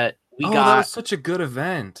 and that was such a good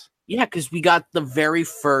event. Yeah, because we got the very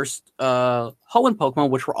first Hoenn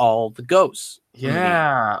Pokemon, which were all the ghosts.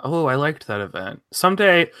 Yeah. Oh, I liked that event.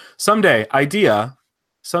 Someday, idea.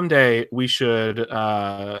 Someday we should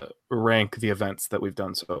rank the events that we've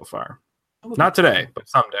done so far. Not today, but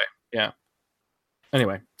someday. Yeah.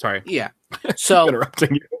 Anyway, sorry. Yeah. So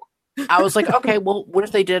interrupting you. I was like, okay, well, what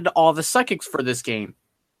if they did all the psychics for this game?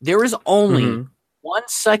 There is only Mhm. one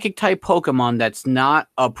psychic type Pokemon that's not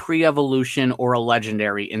a pre-evolution or a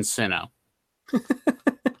legendary in Sinnoh.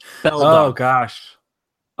 Beldum. Oh gosh.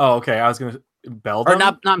 Oh, okay. I was gonna Beldum. Or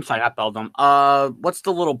not, I'm sorry, not Beldum. What's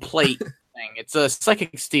the little plate thing? It's a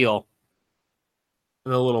psychic steel.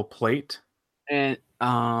 The little plate. And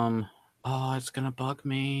oh, it's gonna bug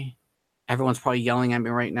me. Everyone's probably yelling at me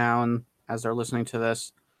right now, and as they're listening to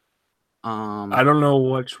this, I don't know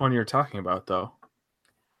which one you're talking about though.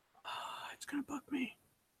 it's gonna bug me.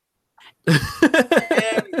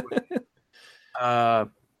 Anyway, hold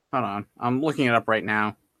on, I'm looking it up right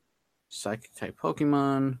now. Psychic type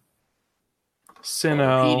Pokemon,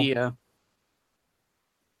 Sinnoh, Wikipedia,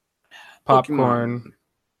 Popcorn. Pokemon.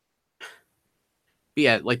 But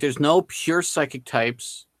yeah, like there's no pure psychic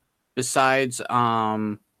types besides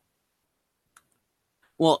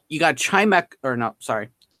well, you got Chimek, or no, sorry.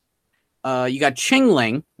 You got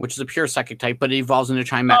Chingling, which is a pure psychic type, but it evolves into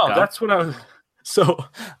Chimecho. Oh, that's what I was. So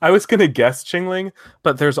I was gonna guess Chingling,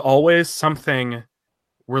 but there's always something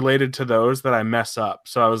related to those that I mess up.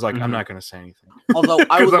 So I was like, I'm not gonna say anything. Although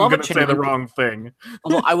I Because would I'm love a gonna say the Chingling. wrong thing.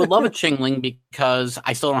 Although I would love a Chingling because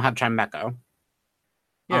I still don't have Chimecho.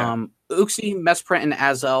 Yeah. Uxie, Mesprit, and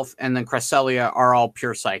Azelf, and then Cresselia are all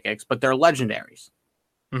pure psychics, but they're legendaries.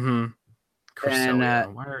 Mm-hmm. And,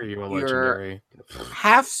 Cresselia, why are you a legendary?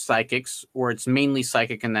 Half psychics, or it's mainly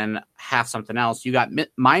psychic and then half something else. You got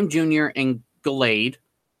Mime Jr. and Gallade,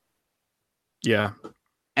 Yeah.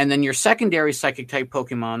 and then your secondary psychic type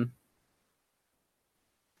Pokemon.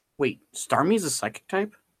 Wait, Starmie's a psychic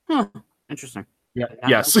type? Huh. Interesting. Yeah.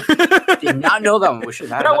 Not Yes. Did not know that one. We should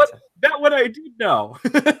have had that one I do know.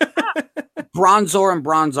 Bronzor and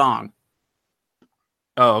Bronzong.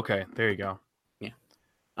 Oh, okay. There you go. Yeah.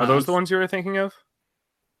 Are those the ones you were thinking of?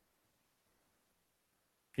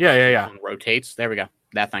 Yeah. One rotates. There we go.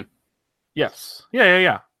 That thing. Yes.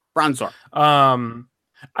 Yeah. Bronzor.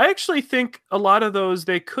 I actually think a lot of those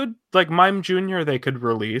they could, like Mime Jr. they could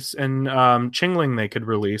release, and Chingling they could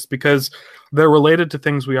release because they're related to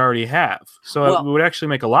things we already have. So it would actually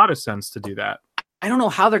make a lot of sense to do that. I don't know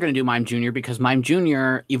how they're going to do Mime Jr. because Mime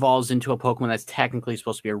Jr. evolves into a Pokemon that's technically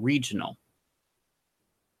supposed to be a regional.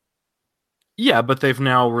 Yeah, but they've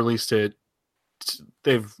now released it.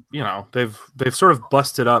 They've sort of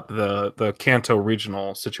busted up the Kanto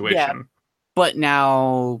regional situation. Yeah, but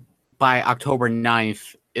now by October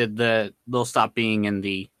 9th, they'll stop being in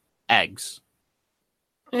the eggs.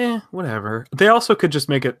 Whatever. They also could just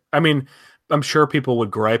make it. I mean, I'm sure people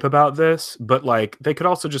would gripe about this, but like they could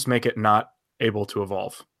also just make it not able to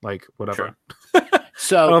evolve. Like whatever.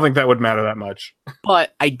 So I don't think that would matter that much.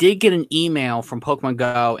 But I did get an email from Pokemon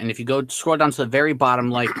Go, and if you go scroll down to the very bottom,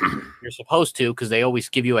 like you're supposed to, because they always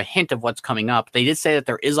give you a hint of what's coming up. They did say that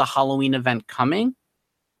there is a Halloween event coming.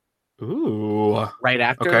 Ooh. Right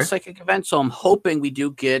after the psychic event. So I'm hoping we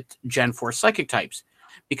do get Gen 4 psychic types.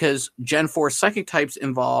 Because Gen 4 psychic types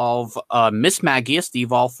involve Miss Magius, the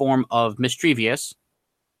evolved form of Mischievous.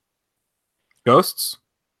 Ghosts?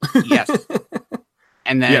 Yes.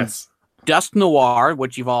 And then Dusk Noir,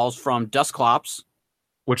 which evolves from Dusclops.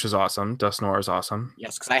 Which is awesome. Dusk Noir is awesome.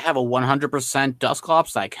 Yes, because I have a 100%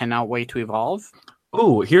 Dusclops that I cannot wait to evolve.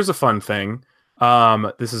 Ooh, here's a fun thing.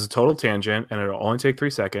 This is a total tangent, and it'll only take 3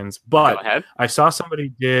 seconds. But I saw somebody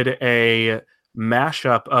did a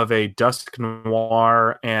mashup of a Dusk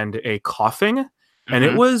Noir and a Coughing, and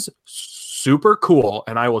it was super cool.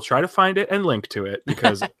 And I will try to find it and link to it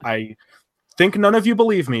because I think none of you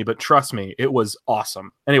believe me, but trust me, it was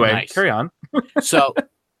awesome. Anyway, carry on. So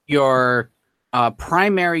your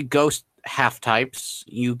primary ghost half types,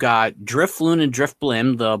 you got Drifloon and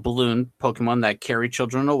Drifblim, the balloon Pokemon that carry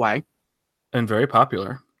children away. And very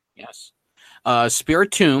popular. Yes.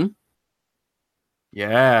 Spiritomb.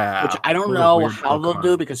 Yeah. Which I don't know how they'll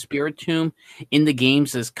do because Spiritomb in the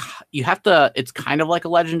games is it's kind of like a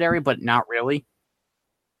legendary, but not really.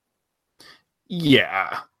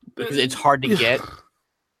 Yeah. Because it's hard to get.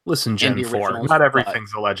 Listen, Gen 4. Not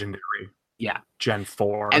everything's a legendary. Yeah. Gen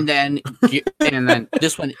 4. And then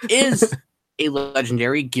this one is a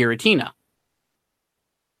legendary Giratina.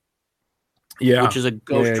 Yeah. Which is a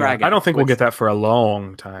ghost dragon. I don't think we'll get that for a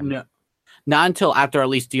long time. No. Not until after at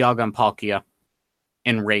least Dialga and Palkia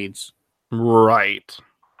in raids. Right.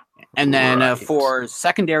 And then for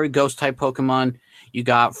secondary ghost type Pokemon, you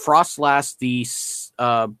got Frostlass, the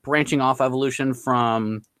branching off evolution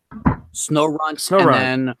from Snorunt, and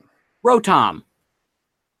then Rotom.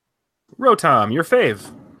 Rotom, your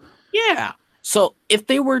fave. Yeah. So if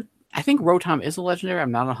they were, I think Rotom is a legendary.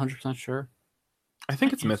 I'm not 100% sure. I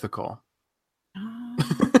think it's mythical.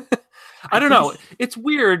 I don't know. It's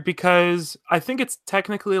weird because I think it's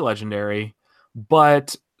technically legendary,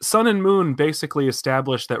 but Sun and Moon basically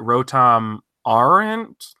established that Rotom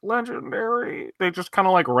aren't legendary. They just kind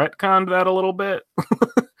of like retconned that a little bit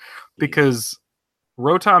because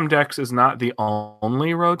Rotom Dex is not the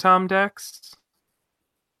only Rotom Dex.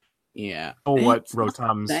 Yeah. What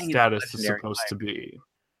Rotom's status is supposed to be.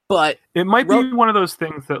 But it might be one of those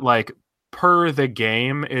things that, like, per the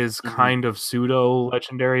game is kind of pseudo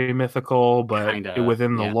legendary mythical, but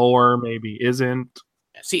within the lore maybe isn't.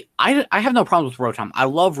 See, I have no problem with Rotom. I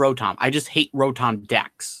love Rotom. I just hate Rotom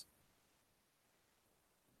Dex.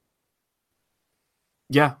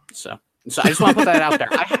 Yeah. So I just want to put that out there.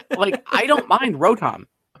 I don't mind Rotom.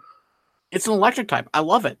 It's an electric type. I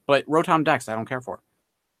love it, but Rotom Dex I don't care for.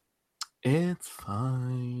 It's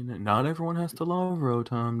fine. Not everyone has to love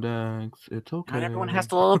Rotom Dex. It's okay. Not everyone has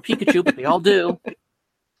to love Pikachu, but they all do.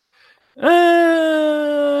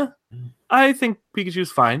 I think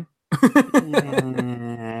Pikachu's fine.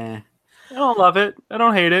 I don't love it. I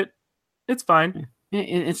don't hate it. It's fine.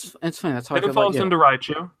 It's fine. That's how I feel it falls about into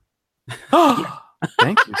Raichu.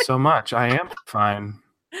 Thank you so much. I am fine.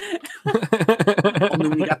 Only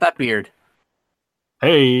when you got that beard.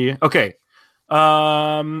 Hey. Okay.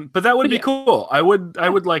 But that would be cool. I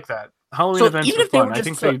would like that. Halloween events are fun. I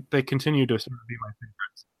think they continue to sort of be my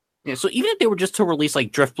favorites. Yeah, so even if they were just to release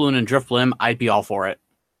like Drifloon and Drifblim, I'd be all for it.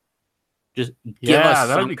 Just give us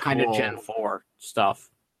some kind of Gen 4 stuff.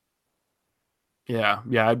 Yeah,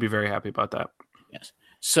 I'd be very happy about that. Yes.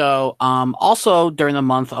 So, also during the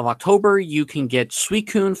month of October, you can get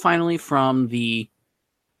Suicune finally from the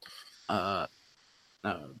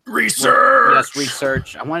research. Yes,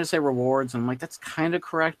 research. I want to say rewards, and I'm like, that's kind of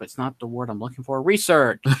correct, but it's not the word I'm looking for.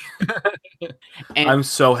 Research. And I'm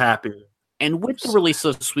so happy. And with the release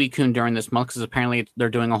of Suicune during this month, because apparently they're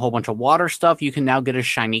doing a whole bunch of water stuff, you can now get a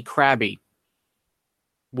shiny Krabby.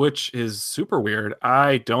 Which is super weird.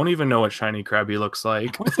 I don't even know what shiny Krabby looks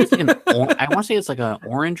like. I want to say it's like an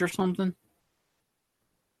orange or something.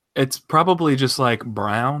 It's probably just like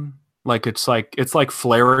brown. Like it's like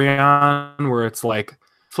Flareon, where it's like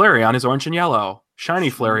Flareon is orange and yellow. Shiny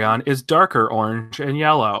Flareon is darker orange and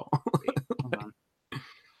yellow.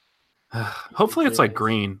 Hopefully it's like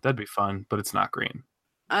green. That'd be fun, but it's not green.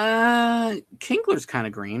 Kingler's kind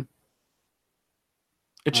of green.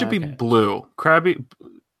 It should be blue. Krabby.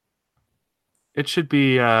 It should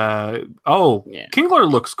be. Kingler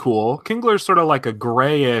looks cool. Kingler's sort of like a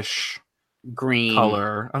grayish green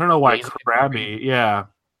color. I don't know why Krabby. Yeah.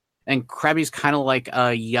 And Krabby's kind of like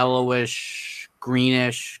a yellowish,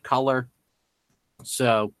 greenish color.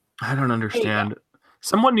 So I don't understand.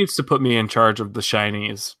 Someone needs to put me in charge of the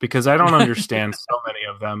shinies because I don't understand so many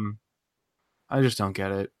of them. I just don't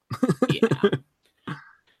get it. Yeah.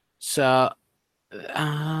 So,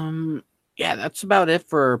 yeah, that's about it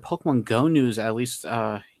for Pokemon Go news, at least.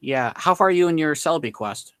 Yeah. How far are you in your Celebi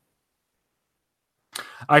quest?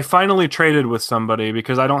 I finally traded with somebody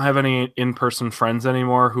because I don't have any in-person friends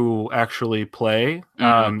anymore who actually play,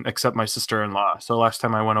 except my sister-in-law. So last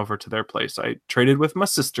time I went over to their place, I traded with my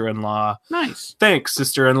sister-in-law. Nice. Thanks,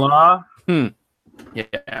 sister-in-law.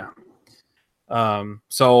 Yeah.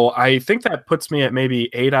 So I think that puts me at maybe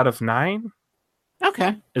 8 out of 9.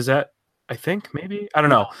 Okay. Is that, I think, maybe? I don't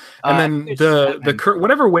know. And then the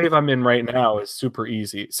whatever wave I'm in right now is super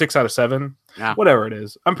easy. 6 out of 7. Yeah. Whatever it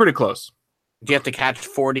is. I'm pretty close. Do you have to catch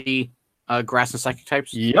 40 grass and psychic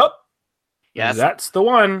types? Yep. Yes. That's the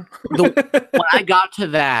one. When I got to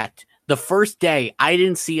that, the first day, I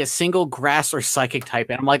didn't see a single grass or psychic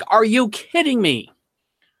type. And I'm like, are you kidding me?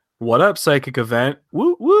 What up, psychic event?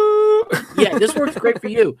 Woo woo. Yeah, this works great for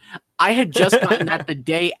you. I had just gotten that the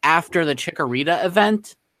day after the Chikorita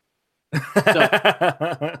event.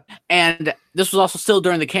 And this was also still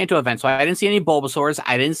during the Kanto event, so I didn't see any Bulbasaurs,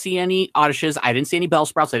 I didn't see any Oddishes, I didn't see any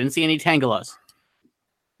Bellsprouts, I didn't see any Tangulas.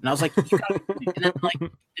 And I was like, you gotta... And then like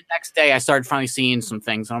the next day I started finally seeing some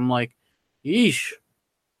things, and I'm like, yeesh.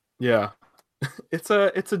 Yeah. It's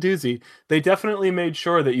a doozy. They definitely made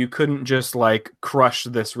sure that you couldn't just like crush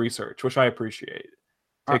this research, which I appreciate.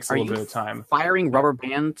 Takes a little bit of time. Firing rubber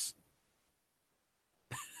bands?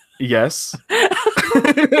 Yes.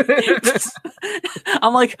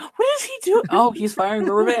 I'm like, what is he doing? Oh, he's firing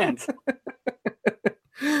rubber bands.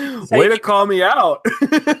 Way to call me out.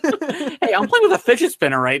 Hey, I'm playing with a fidget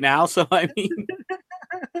spinner right now, so I mean,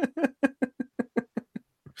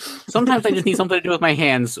 sometimes I just need something to do with my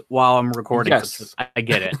hands while I'm recording. Yes. I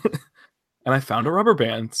get it. And I found a rubber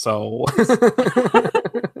band, so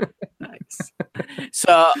nice.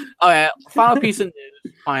 So, okay, final piece of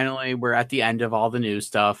news. Finally, we're at the end of all the news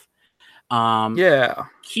stuff. Yeah.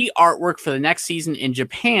 Key artwork for the next season in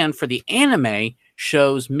Japan for the anime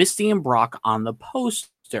shows Misty and Brock on the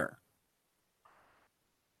poster.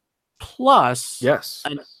 Plus, Yes.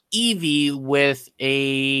 an Eevee with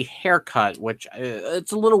a haircut, which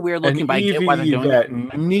it's a little weird looking, An but I get why they're doing Eevee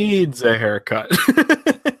it. that needs a haircut.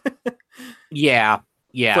 Yeah.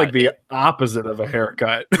 It's like the opposite of a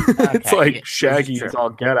haircut. It's Okay, like yeah, Shaggy this is is all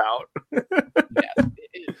get out.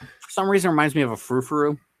 For some reason, it reminds me of a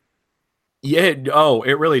Frou-Frou. Yeah.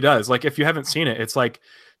 It really does. Like if you haven't seen it, it's like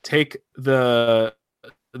take the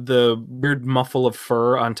weird muffle of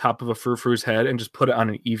fur on top of a Frou-Frou's head and just put it on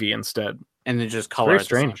an Eevee instead. And then just color Very it.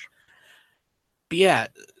 strange. But yeah,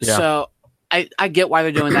 so I get why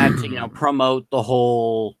they're doing that to promote the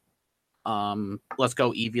whole let's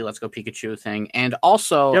go Eevee, let's go Pikachu thing. And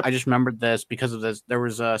also I just remembered this because of this. There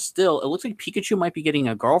was it looks like Pikachu might be getting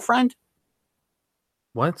a girlfriend.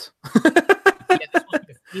 What? This was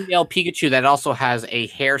a female Pikachu that also has a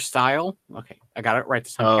hairstyle. Okay, I got it right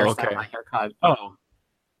this time. Hairstyle, not haircut. Oh,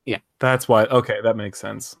 yeah, that's why. Okay, that makes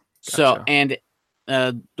sense. Gotcha. So, and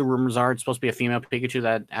the rumors are it's supposed to be a female Pikachu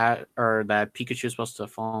that Pikachu is supposed to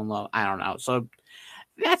fall in love. I don't know. So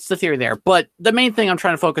that's the theory there. But the main thing I'm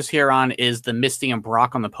trying to focus here on is the Misty and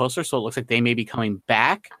Brock on the poster. So it looks like they may be coming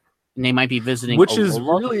back, and they might be visiting. Which is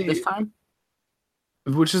really this time.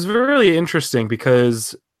 Which is really interesting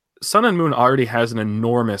because Sun and Moon already has an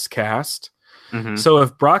enormous cast. Mm-hmm. So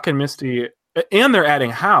if Brock and Misty, and they're adding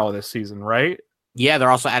Hao this season, right? Yeah, they're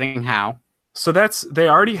also adding Hao. So they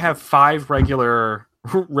already have 5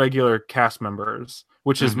 regular cast members,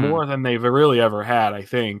 which is more than they've really ever had, I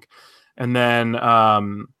think. And then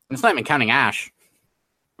it's not even counting Ash.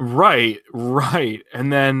 Right.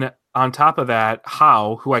 And then on top of that,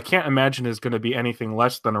 Hao, who I can't imagine is going to be anything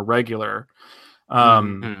less than a regular.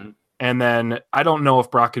 And then I don't know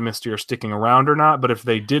if Brock and Misty are sticking around or not, but if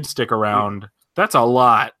they did stick around, that's a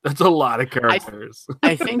lot. That's a lot of characters.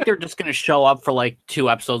 I think they're just going to show up for like 2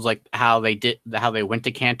 episodes, like how they went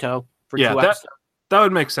to Kanto for 2 episodes. That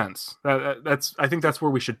would make sense. I think that's where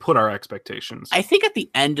we should put our expectations. I think at the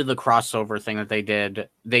end of the crossover thing that they did,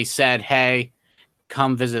 they said, "Hey,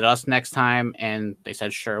 come visit us next time," and they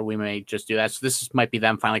said, "Sure, we may just do that." So this might be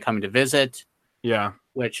them finally coming to visit. Yeah.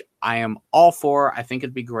 Which I am all for. I think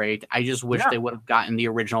it'd be great. I just wish they would have gotten the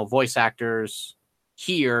original voice actors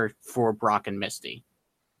here for Brock and Misty.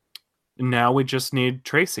 Now we just need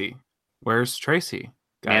Tracy. Where's Tracy?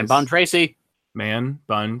 Guys? Man bun Tracy. Man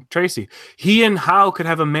bun Tracy. He and Hao could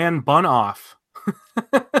have a man bun off.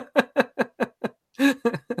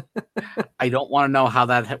 I don't want to know how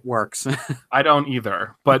that works. I don't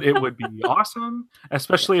either, but it would be awesome,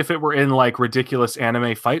 especially if it were in like ridiculous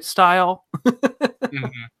anime fight style.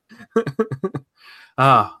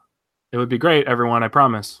 It would be great, everyone, I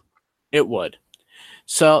promise. It would.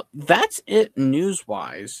 So that's it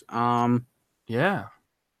news-wise. Yeah,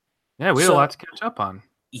 we had a lot to catch up on.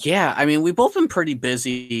 Yeah, I mean, we've both been pretty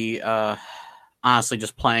busy, honestly,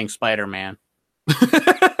 just playing Spider-Man.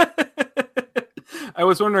 I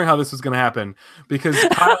was wondering how this was going to happen because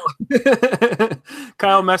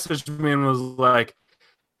Kyle messaged me and was like,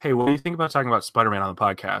 "Hey, what do you think about talking about Spider-Man on the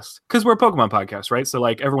podcast?" Because we're a Pokemon podcast, right? So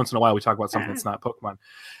like every once in a while we talk about something that's not Pokemon.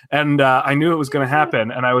 And I knew it was going to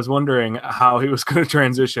happen, and I was wondering how he was going to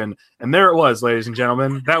transition. And there it was, ladies and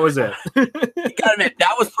gentlemen. That was it. You gotta admit,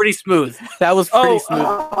 that was pretty smooth. That was pretty smooth.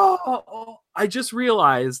 I just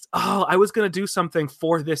realized, I was going to do something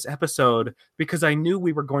for this episode because I knew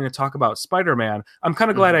we were going to talk about Spider-Man. I'm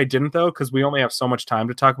kind of glad I didn't, though, because we only have so much time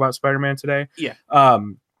to talk about Spider-Man today. Yeah.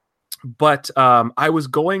 But I was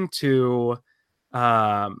going to,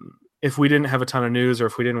 if we didn't have a ton of news or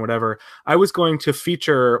if we didn't whatever, I was going to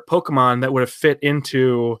feature Pokemon that would have fit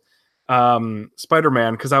into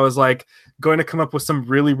Spider-Man, because I was like going to come up with some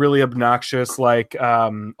really, really obnoxious, like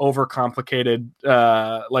overcomplicated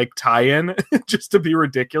like tie-in just to be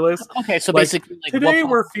ridiculous. Okay, so like, basically like today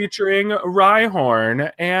we're featuring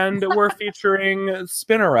Rhyhorn, and we're featuring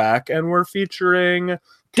Spinarak, and we're featuring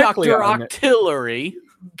Dr. Kecleon. Octillery.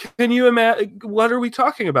 Can you imagine? What are we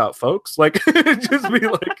talking about, folks? Like, just be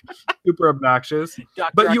like super obnoxious.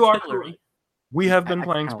 Dr. But you Octillery. are. We have been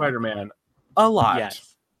playing Spider-Man a lot.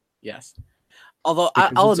 Yes. Although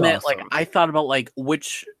I'll admit, like, I thought about like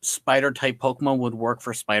which spider type Pokemon would work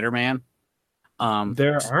for Spider-Man.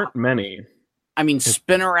 There aren't many. I mean,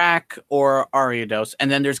 Spinarak or Ariados,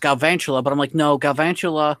 and then there's Galvantula. But I'm like, no,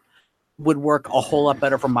 Galvantula would work a whole lot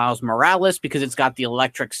better for Miles Morales because it's got the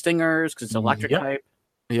electric stingers because it's electric type.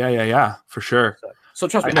 Yeah, for sure. So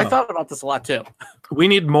trust me, I thought about this a lot too. We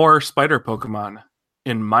need more spider Pokemon,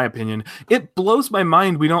 in my opinion. It blows my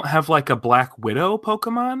mind we don't have like a Black Widow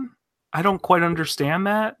Pokemon. I don't quite understand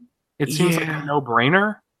that. It seems like Yeah. a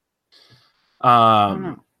no-brainer. I don't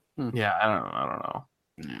know. Yeah, I don't know.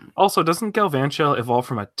 Yeah. Also, doesn't Galvantula evolve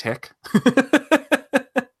from a tick?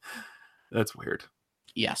 That's weird.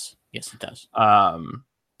 Yes, it does.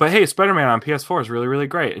 But hey, Spider-Man on PS4 is really, really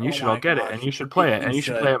great, and you Oh should all my get it, gosh. and you should play it, and You you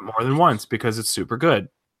should should. play it more than once because it's super good.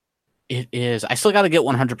 It is. I still got to get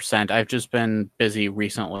 100%. I've just been busy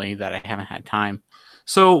recently that I haven't had time.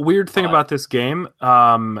 So weird thing But- about this game,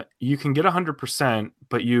 you can get 100%,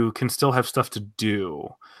 but you can still have stuff to do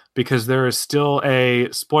because there is still a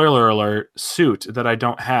spoiler alert suit that I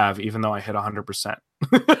don't have, even though I hit 100%.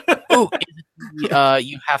 Oh,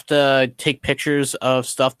 you have to take pictures of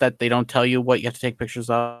stuff that they don't tell you what you have to take pictures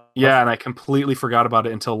of. Yeah, and I completely forgot about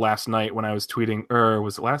it until last night when I was tweeting, or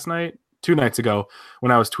was it last night? 2 nights ago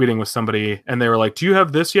when I was tweeting with somebody and they were like, "Do you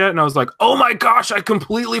have this yet?" And I was like, "Oh my gosh, I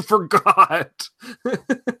completely forgot."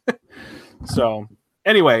 So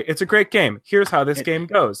anyway, it's a great game. Here's how this game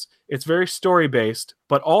goes. It's very story based,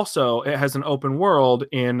 but also it has an open world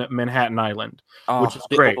in Manhattan Island, which is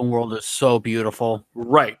the great. open world is so beautiful.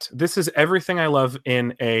 Right. This is everything I love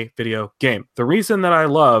in a video game. The reason that I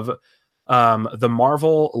love the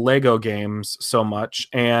Marvel Lego games so much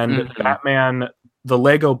and the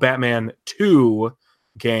Lego Batman 2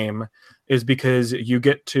 game is because you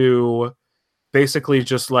get to basically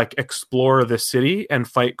just like explore the city and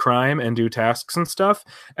fight crime and do tasks and stuff.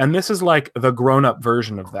 And this is like the grown-up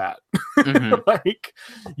version of that. Like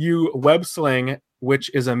you web sling,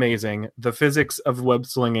 which is amazing. The physics of web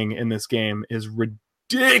slinging in this game is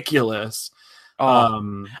ridiculous.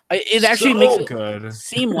 It actually so makes it good.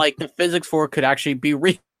 seem like the physics for it could actually be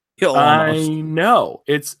real. I Almost. know.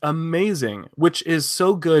 It's amazing, which is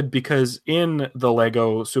so good because in the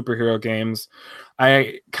Lego superhero games,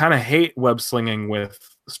 I kind of hate web slinging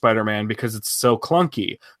with Spider-Man because it's so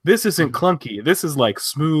clunky. This isn't clunky. This is like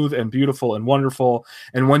smooth and beautiful and wonderful.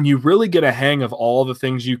 And when you really get a hang of all the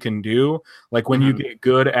things you can do, like when you get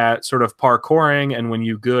good at sort of parkouring and when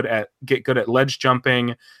you get good at ledge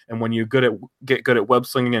jumping and when you get good at web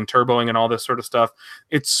slinging and turboing and all this sort of stuff,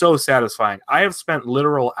 it's so satisfying. I have spent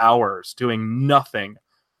literal hours doing nothing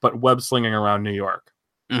but web slinging around New York.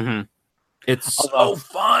 It's so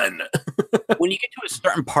fun. When you get to a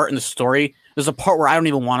certain part in the story, there's a part where I don't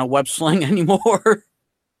even want to web sling anymore.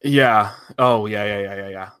 Yeah. Oh,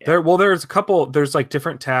 yeah. There's like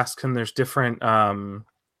different tasks and there's different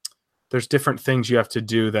things you have to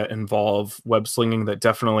do that involve web slinging that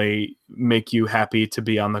definitely make you happy to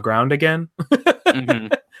be on the ground again.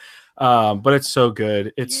 But it's so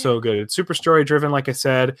good. It's so good. It's super story driven, like I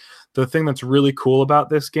said. The thing that's really cool about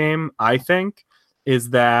this game, I think, is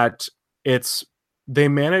that they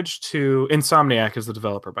managed to, Insomniac is the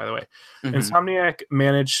developer, by the way. Insomniac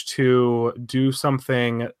managed to do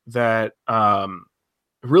something that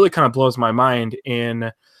really kind of blows my mind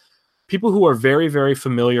in people who are very, very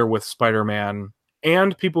familiar with Spider-Man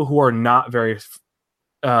and people who are not very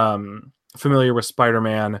familiar with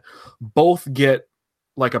Spider-Man both get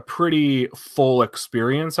like a pretty full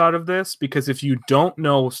experience out of this, because if you don't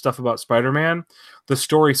know stuff about Spider-Man, the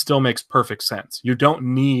story still makes perfect sense. You don't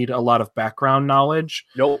need a lot of background knowledge.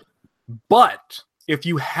 Nope. But if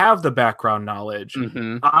you have the background knowledge,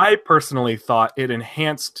 I personally thought it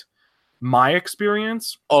enhanced my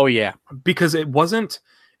experience. Oh yeah. Because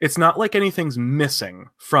it's not like anything's missing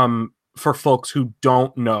for folks who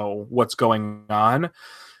don't know what's going on.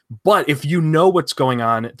 But if you know what's going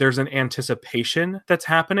on, there's an anticipation that's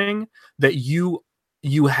happening that you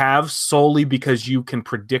have solely because you can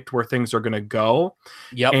predict where things are going to go.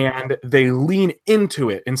 Yep. And they lean into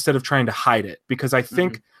it instead of trying to hide it. Because I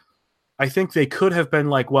think they could have been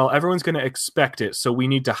like, well, everyone's going to expect it, so we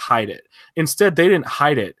need to hide it. Instead, they didn't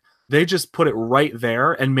hide it. They just put it right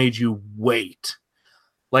there and made you wait.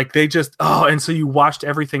 Like and so you watched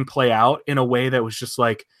everything play out in a way that was just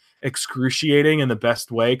like excruciating in the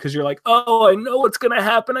best way, because you're like, oh, I know what's gonna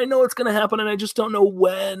happen, and I just don't know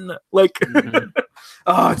when. Like,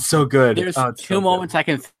 oh, it's so good. There's two moments I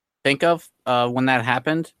can think of when that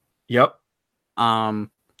happened. Yep. I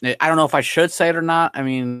don't know if I should say it or not. I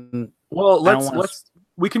mean, well,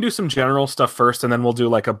 we can do some general stuff first, and then we'll do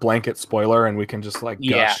like a blanket spoiler, and we can just like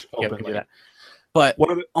gush we openly. can do that. But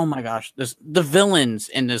oh my gosh, the villains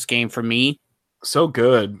in this game for me so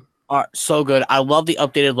good. Are so good. I love the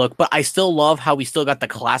updated look, but I still love how we still got the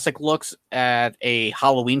classic looks at a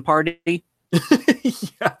Halloween party.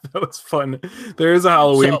 Yeah, that was fun. There is a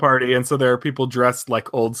Halloween party, and so there are people dressed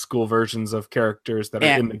like old school versions of characters that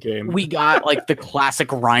are in the game. We got like the classic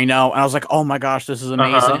Rhino, and I was like, oh my gosh, this is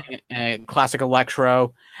amazing. Classic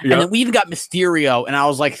Electro. Yep. And then we even got Mysterio, and I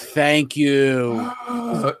was like, thank you.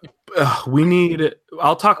 we need.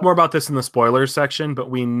 I'll talk more about this in the spoilers section, but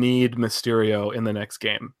we need Mysterio in the next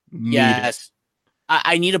game. Yes.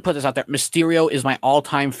 I need to put this out there. Mysterio is my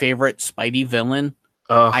all-time favorite Spidey villain.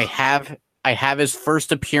 I have his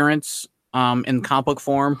first appearance in comic book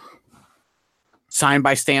form, signed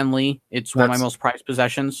by Stan Lee. It's one of my most prized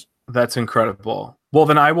possessions. That's incredible. Well,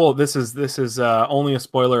 then I will. This is only a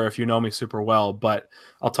spoiler if you know me super well, but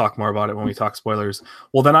I'll talk more about it when we talk spoilers.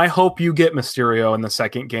 Well, then I hope you get Mysterio in the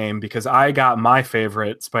second game, because I got my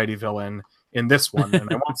favorite Spidey villain in this one, and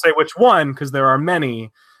I won't say which one because there are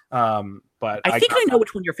many. But I think I know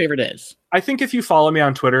which one your favorite is. I think if you follow me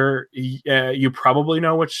on Twitter, you probably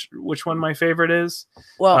know which one my favorite is.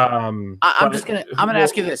 Well, I'm gonna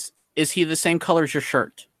ask you this: is he the same color as your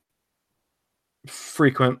shirt?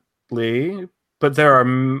 Frequently, but there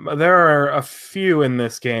are a few in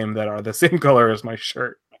this game that are the same color as my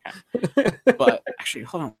shirt. Okay. But actually,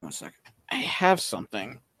 hold on 1 second. I have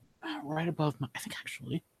something right above my. I think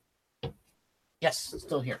actually. Yes, it's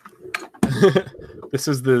still here. This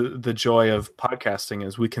is the joy of podcasting,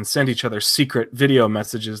 is we can send each other secret video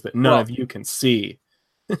messages that none of you can see.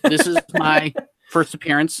 This is my first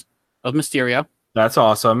appearance of Mysterio. That's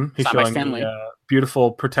awesome. He's Signed by showing Stan Lee. a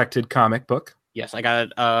beautiful protected comic book. Yes, I got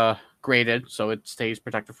it graded, so it stays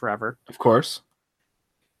protected forever. Of course.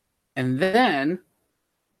 And then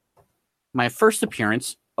my first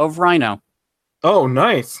appearance of Rhino. Oh,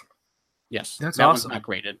 nice. Yes, that's that awesome. one's not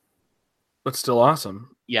graded. But still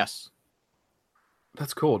awesome. Yes.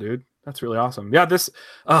 That's cool, dude. That's really awesome. Yeah, this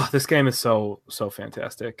game is so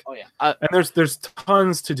fantastic. Oh yeah. And there's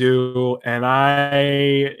tons to do, and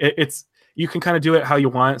it's you can kind of do it how you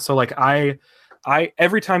want. So like I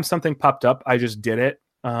every time something popped up, I just did it.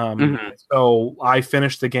 So I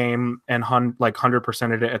finished the game and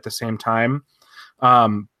 100%ed it at the same time.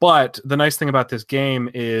 But the nice thing about this game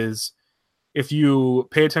is, if you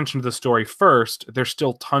pay attention to the story first, there's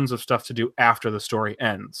still tons of stuff to do after the story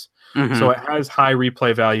ends. So it has high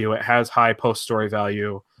replay value. It has high post-story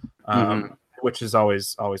value, which is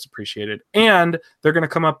always appreciated. And they're going to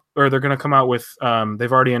come out with,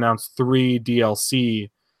 they've already announced 3 DLC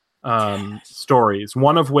stories,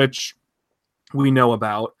 one of which we know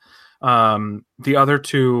about. The other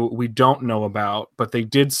 2 we don't know about, but they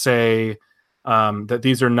did say that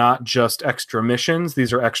these are not just extra missions,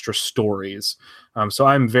 these are extra stories. So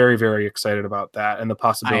I'm very, very excited about that and the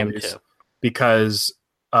possibilities, because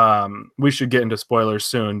we should get into spoilers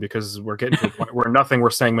soon, because we're getting to a point where nothing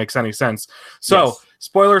we're saying makes any sense. So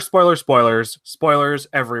spoilers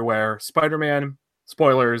everywhere. Spider-Man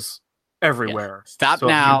spoilers everywhere. Yes. Stop so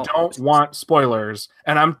now. If you don't want spoilers,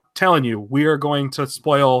 and I'm telling you, we are going to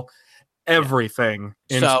spoil everything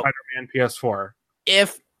in Spider-Man PS4.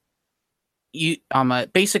 If you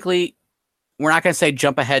basically, we're not going to say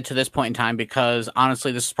jump ahead to this point in time, because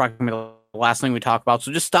honestly, this is probably the last thing we talk about.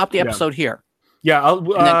 So just stop the episode here. Yeah, and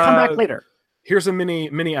then come back later. Here's a mini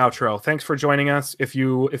outro. Thanks for joining us. If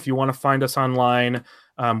you want to find us online,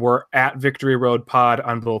 we're at Victory Road Pod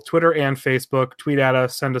on both Twitter and Facebook. Tweet at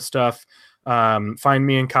us, send us stuff. Find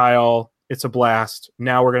me and Kyle. It's a blast.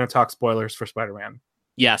 Now we're going to talk spoilers for Spider-Man.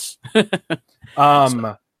 Yes.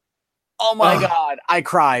 Oh my God, I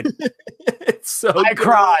cried. It's so I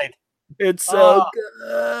cried. It's so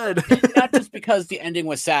good. Not just because the ending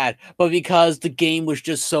was sad, but because the game was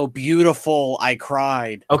just so beautiful. I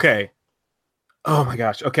cried. Okay. Oh my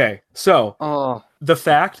gosh. Okay. So the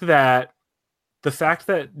fact that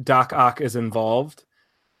Doc Ock is involved,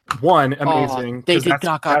 one, amazing. They did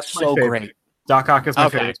Doc Ock so great. Doc Ock is my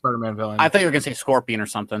favorite Spider-Man villain. I thought you were gonna say Scorpion or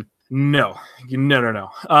something. No.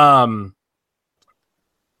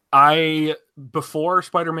 Before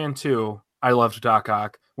Spider-Man 2, I loved Doc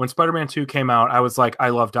Ock. When Spider-Man 2 came out, I was like, I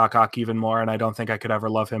love Doc Ock even more, and I don't think I could ever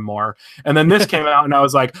love him more. And then this came out, and I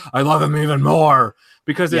was like, I love him even more,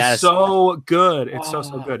 because it's so good. It's so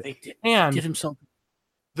good. And did him so.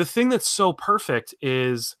 The thing that's so perfect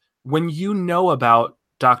is when you know about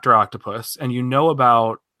Dr. Octopus and you know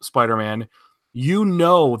about Spider-Man, you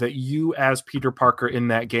know that you as Peter Parker in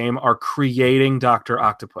that game are creating Dr.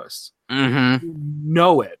 Octopus. You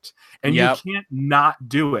know it, and you can't not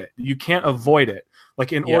do it. You can't avoid it.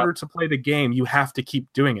 Like, in order to play the game, you have to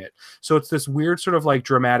keep doing it. So it's this weird sort of like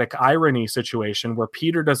dramatic irony situation where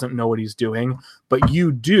Peter doesn't know what he's doing, but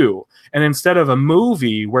you do. And instead of a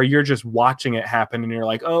movie where you're just watching it happen and you're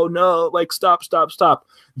like, oh no, like stop.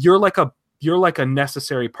 You're like a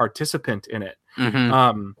necessary participant in it.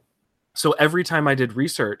 So every time I did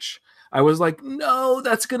research, I was like, no,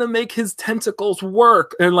 that's going to make his tentacles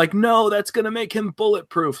work. And like, no, that's going to make him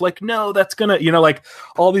bulletproof. Like, no, that's going to, like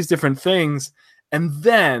all these different things. And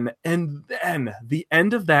then the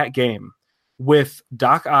end of that game, with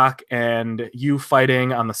Doc Ock and you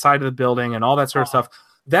fighting on the side of the building and all that sort of stuff.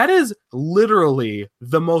 That is literally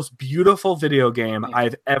the most beautiful video game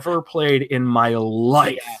I've ever played in my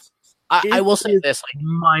life. I will say this, like,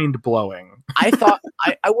 mind blowing.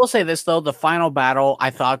 I will say this though, the final battle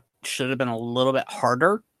I thought should have been a little bit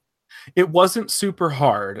harder. It wasn't super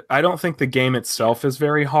hard. I don't think the game itself is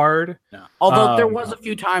very hard. No. Although there was a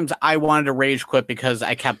few times I wanted to rage quit because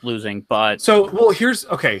I kept losing, but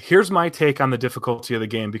here's my take on the difficulty of the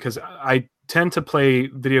game, because I tend to play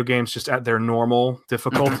video games just at their normal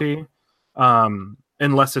difficulty.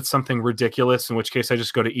 Unless it's something ridiculous, in which case I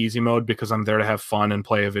just go to easy mode because I'm there to have fun and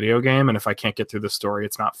play a video game. And if I can't get through the story,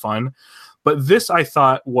 it's not fun. But this I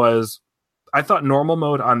thought normal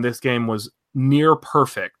mode on this game was near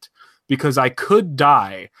perfect, because I could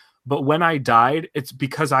die, but when I died, it's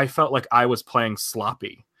because I felt like I was playing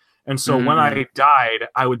sloppy. And so when I died,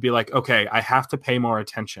 I would be like, okay, I have to pay more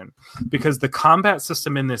attention, because the combat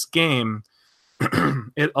system in this game,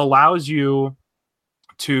 it allows you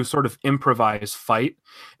to sort of improvise fight,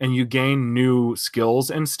 and you gain new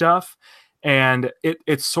skills and stuff. And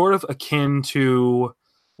it's sort of akin to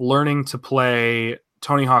learning to play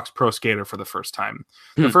Tony Hawk's Pro Skater for the first time.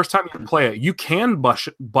 The first time you play it, you can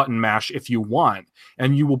button mash if you want,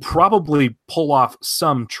 and you will probably pull off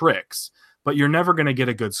some tricks, but you're never going to get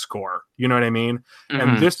a good score. You know what I mean?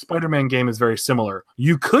 And this Spider-Man game is very similar.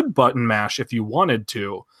 You could button mash if you wanted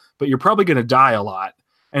to, but you're probably going to die a lot.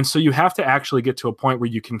 And so you have to actually get to a point where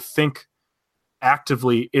you can think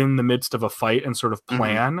actively in the midst of a fight and sort of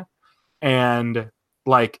plan. And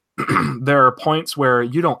like, there are points where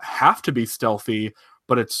you don't have to be stealthy,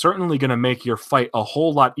 but it's certainly going to make your fight a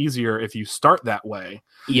whole lot easier if you start that way.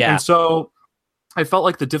 Yeah. And so I felt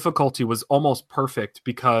like the difficulty was almost perfect,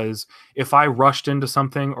 because if I rushed into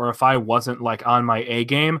something, or if I wasn't like on my A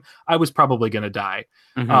game, I was probably going to die.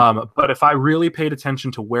 But if I really paid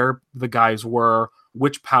attention to where the guys were,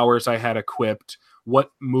 which powers I had equipped,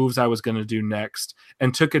 what moves I was going to do next,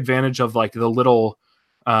 and took advantage of like the little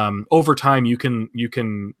over time you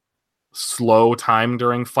can slow time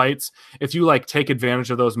during fights. If you like take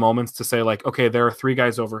advantage of those moments to say like, okay, there are 3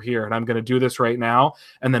 guys over here and I'm going to do this right now,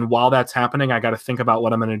 and then while that's happening I got to think about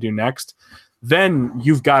what I'm going to do next, then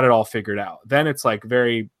you've got it all figured out. Then it's like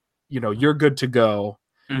very, you're good to go.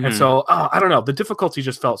 And so I don't know, the difficulty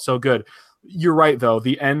just felt so good. You're right though,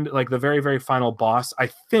 the end, like the very, very final boss, I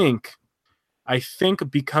think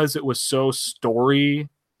because it was so story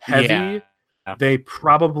heavy, they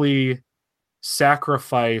probably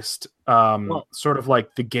sacrificed sort of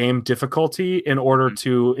like the game difficulty in order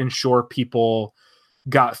to ensure people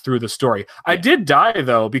got through the story. I did die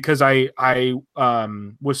though, because I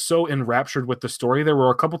was so enraptured with the story. There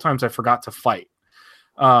were a couple times I forgot to fight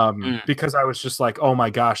because I was just like, oh my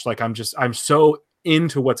gosh, like I'm so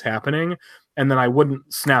into what's happening, and then I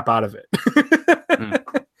wouldn't snap out of it.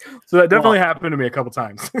 So that definitely happened to me a couple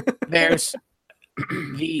times. There's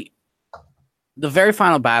the very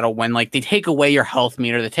final battle when like they take away your health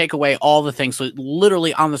meter, they take away all the things. So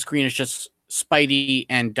literally on the screen is just Spidey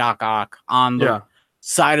and Doc Ock on the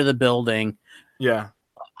side of the building. Yeah.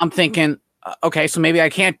 I'm thinking, okay, so maybe I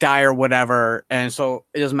can't die or whatever. And so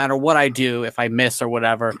it doesn't matter what I do if I miss or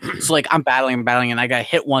whatever. So like I'm battling and I got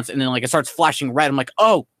hit once, and then like it starts flashing red. I'm like,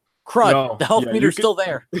 oh crud, the health meter's still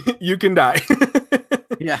there. You can die.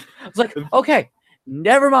 Yeah. It's like, okay,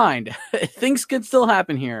 never mind. Things could still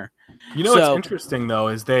happen here. What's interesting though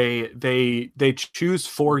is they choose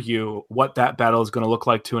for you what that battle is going to look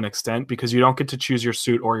like to an extent, because you don't get to choose your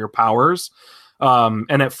suit or your powers.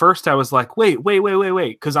 And at first I was like, wait,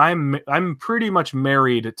 because I'm pretty much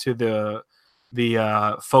married to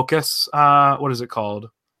the focus. What is it called?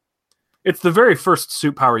 It's the very first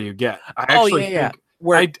suit power you get. I actually think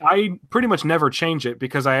I pretty much never change it,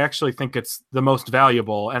 because I actually think it's the most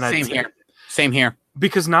valuable. And Same here.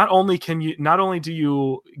 Because not only do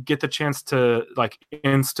you get the chance to like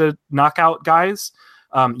insta knock out guys,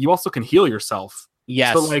 you also can heal yourself.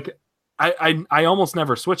 Yes. So like I almost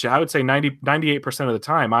never switch it. I would say 98% of the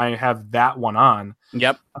time I have that one on.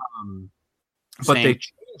 Yep. But they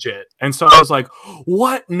change it. And so I was like,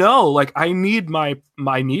 what? No, like I need my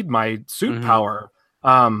suit power.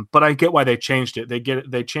 But I get why they changed it.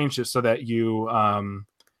 They changed it so that you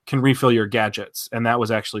can refill your gadgets, and that was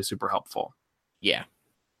actually super helpful. Yeah.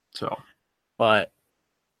 So, but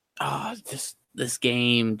this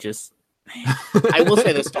game just, I will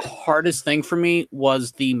say this, the hardest thing for me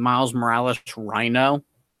was the Miles Morales Rhino.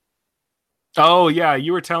 Oh yeah,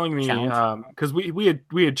 you were telling me because we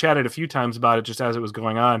had chatted a few times about it just as it was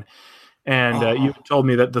going on, and you told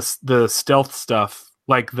me that the stealth stuff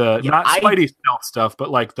Like the not Spidey stealth stuff, but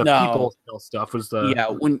like the people stealth stuff was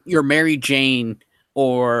the when you're Mary Jane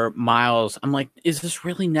or Miles, I'm like, is this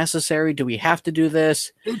really necessary? Do we have to do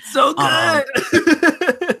this? It's so good.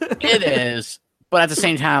 It is, but at the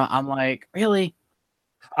same time, I'm like, really?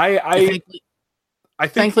 I think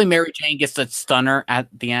thankfully Mary Jane gets the stunner at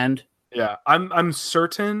the end. Yeah, I'm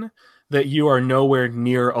certain that you are nowhere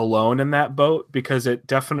near alone in that boat, because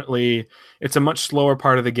it's a much slower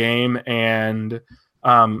part of the game, and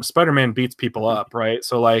Spider-Man beats people up, right?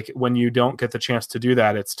 So like when you don't get the chance to do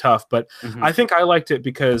that, it's tough. But I think I liked it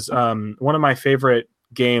because one of my favorite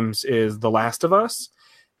games is The Last of Us.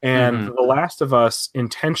 And The Last of Us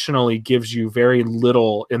intentionally gives you very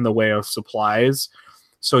little in the way of supplies.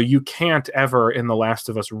 So you can't ever in The Last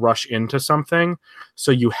of Us rush into something.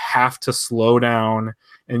 So you have to slow down,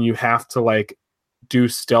 and you have to like do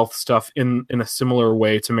stealth stuff in a similar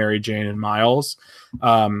way to Mary Jane and Miles.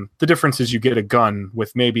 The difference is you get a gun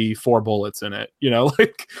with maybe 4 bullets in it,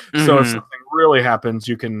 like, so if something really happens,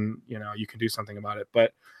 you can do something about it.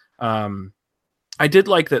 But I did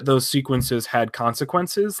like that those sequences had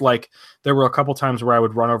consequences. Like there were a couple times where I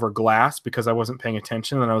would run over glass because I wasn't paying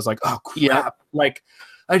attention, and I was like, oh crap, like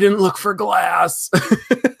I didn't look for glass.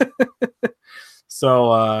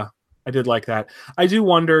 So I did like that. I do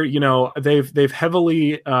wonder, they've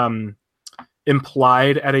heavily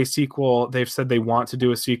implied at a sequel. They've said they want to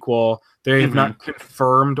do a sequel. They have not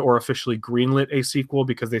confirmed or officially greenlit a sequel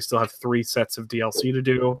because they still have 3 sets of DLC to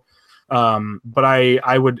do. But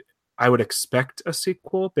I would expect a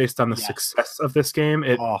sequel based on the success of this game.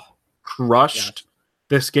 It crushed.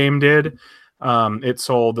 This game did. It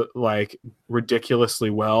sold like ridiculously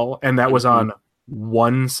well, and that was on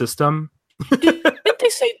one system. Didn't they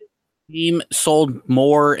say the game sold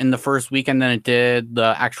more in the first weekend than it did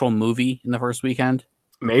the actual movie in the first weekend?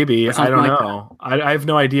 Maybe. I don't know. I have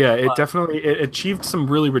no idea. It definitely achieved some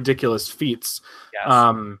really ridiculous feats.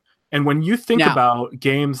 Yes. And when you think about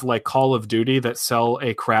games like Call of Duty that sell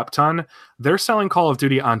a crap ton, they're selling Call of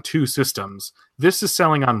Duty on 2 systems. This is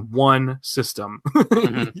selling on 1 system.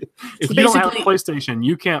 If you don't have a PlayStation,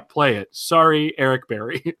 you can't play it. Sorry, Eric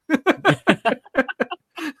Berry.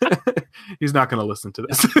 He's not going to listen to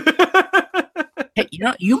this. Hey,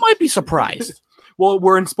 you might be surprised. Well,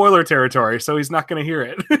 we're in spoiler territory, so he's not going to hear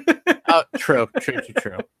it. Oh, true.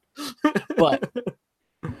 But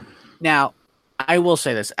now, I will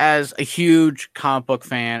say this, as a huge comic book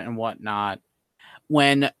fan and whatnot,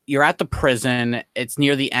 when you're at the prison, it's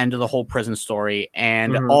near the end of the whole prison story,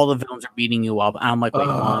 and all the villains are beating you up. And I'm like, wait,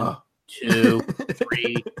 1, 2,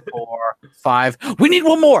 3, 4, 5. We need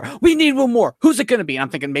one more. Who's it going to be? And I'm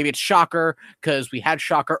thinking maybe it's Shocker, because we had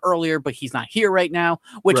Shocker earlier, but he's not here right now,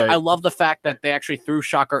 which I love the fact that they actually threw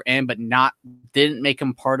Shocker in, but didn't make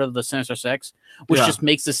him part of the Sinister Six, which just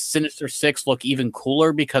makes the Sinister Six look even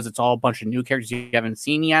cooler because it's all a bunch of new characters you haven't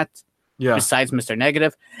seen yet. Yeah. Besides Mr.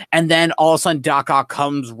 Negative. And then all of a sudden Doc Ock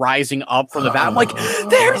comes rising up from the bat. I'm like,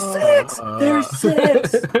 there's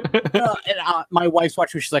 6. And my wife's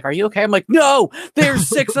watching me. She's like, are you okay? I'm like, no, there's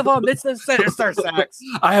 6 of them. It's the Sinister Six.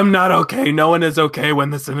 I am not okay. No one is okay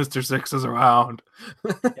when the Sinister Six is around.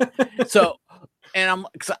 So, and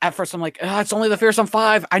at first I'm like, it's only the Fearsome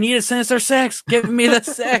 5. I need a Sinister Six. Give me the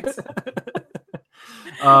 6.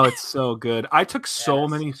 Oh, it's so good. I took so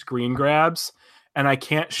many screen grabs, and I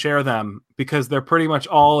can't share them because they're pretty much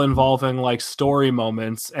all involving like story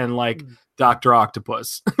moments and like Dr.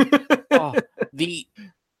 Octopus. The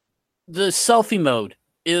selfie mode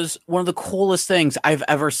is one of the coolest things I've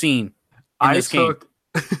ever seen in this game.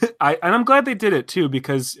 And I'm glad they did it too,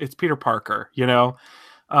 because it's Peter Parker,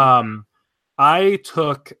 I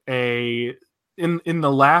took in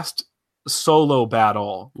the last solo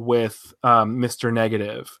battle with Mr.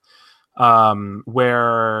 Negative,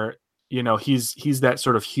 where he's that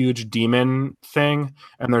sort of huge demon thing,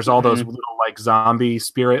 and there's all those little like zombie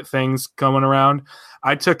spirit things coming around.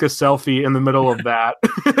 I took a selfie in the middle of that.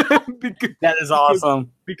 That is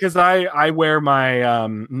awesome. Because I wear my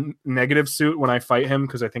Negative suit when I fight him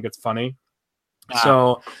because I think it's funny.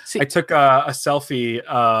 So I took a selfie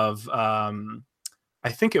of I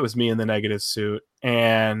think it was me in the Negative suit,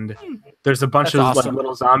 and there's a bunch of like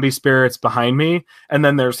little zombie spirits behind me, and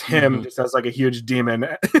then there's him just as like a huge demon.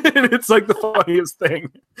 And it's like the funniest thing.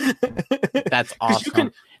 That's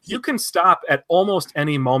awesome. You can stop at almost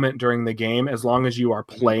any moment during the game as long as you are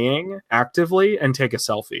playing actively and take a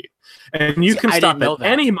selfie. And you can stop at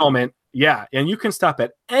any moment. Yeah, and you can stop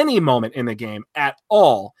at any moment in the game at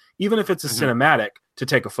all, even if it's a cinematic, to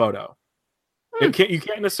take a photo. You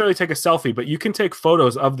can't necessarily take a selfie, but you can take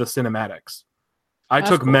photos of the cinematics. I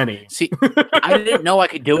took cool. many. See, I didn't know I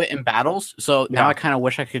could do it in battles, so now Yeah. I kind of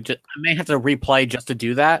wish I could. I may have to replay just to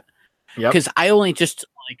do that Yep. because I only just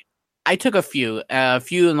like I took a few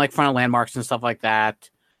in like front of landmarks and stuff like that.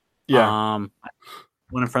 Yeah.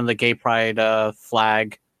 One in front of the gay pride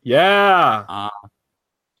flag. Yeah.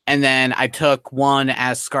 And then I took one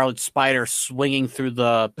as Scarlet Spider swinging through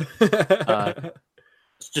the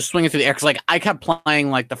just swinging through the air because like I kept playing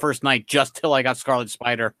like the first night just till I got Scarlet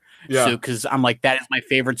Spider suit because I'm like that is my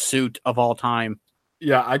favorite suit of all time.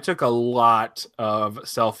 Yeah, I took a lot of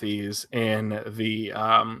selfies in the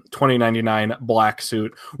 2099 black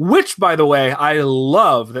suit, which, by the way, I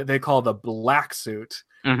love that they call the black suit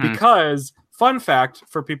because, fun fact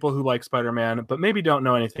for people who like Spider-Man but maybe don't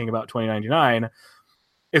know anything about 2099,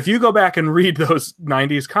 if you go back and read those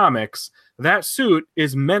 90s comics, that suit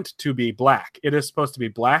is meant to be black. It is supposed to be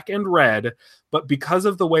black and red, but because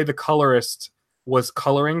of the way the colorist was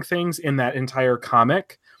coloring things in that entire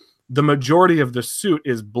comic, the majority of the suit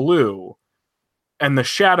is blue and the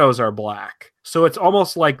shadows are black. So it's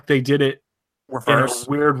almost like they did it Reverse. in a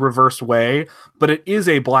weird reverse way, but it is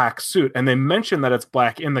a black suit. And they mention that it's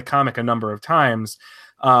black in the comic a number of times.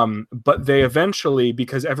 But they eventually,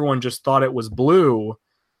 because everyone just thought it was blue,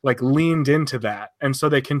 like leaned into that. And so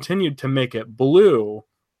they continued to make it blue.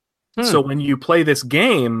 So when you play this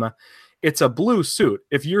game, it's a blue suit.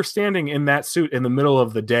 If you're standing in that suit in the middle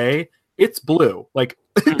of the day, it's blue. Like,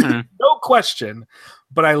 no question.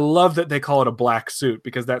 But I love that they call it a black suit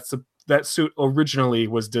because that suit originally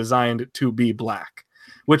was designed to be black,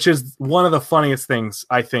 which is one of the funniest things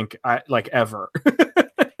I think like ever.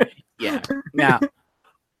 Yeah. Now,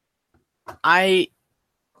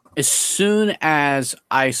 as soon as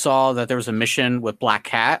I saw that there was a mission with Black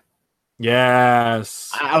Cat,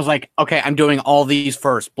 yes, I was like, okay, I'm doing all these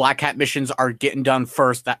first. Black Cat missions are getting done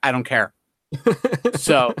first. I don't care.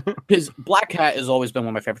 So, because Black Cat has always been one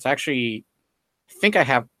of my favorites. Actually, I think I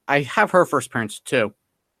have her first appearance too.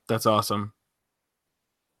 That's awesome.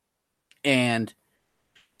 And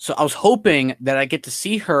so I was hoping that I get to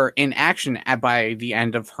see her in action by the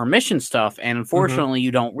end of her mission stuff. And unfortunately,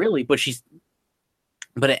 you don't really.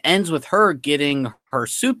 But it ends with her getting her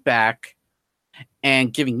suit back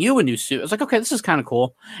and giving you a new suit. I was like, okay, this is kind of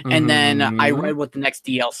cool. And then I read what the next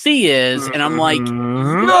DLC is, and I'm like,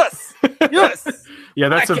 yes. Yeah,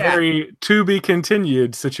 that's Black a Cat. very to be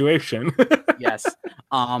continued situation. Yes.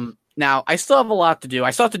 Now I still have a lot to do.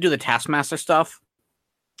 I still have to do the Taskmaster stuff.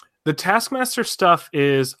 The Taskmaster stuff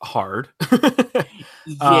is hard.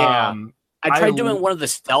 Yeah. I tried doing one of the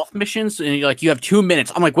stealth missions, and you're like, you have 2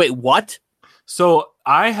 minutes. I'm like, wait, what? So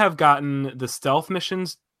I have gotten the stealth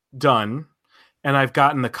missions done, and I've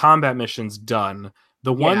gotten the combat missions done.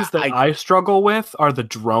 The ones that I struggle with are the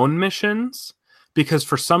drone missions, because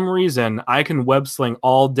for some reason I can web sling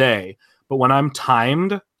all day, but when I'm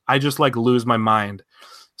timed, I just like lose my mind.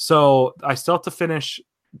 So I still have to finish.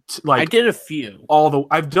 I did a few.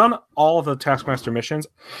 I've done all the Taskmaster missions.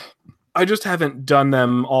 I just haven't done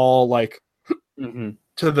them all like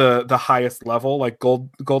to the highest level, like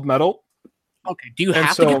gold medal. Okay. Do you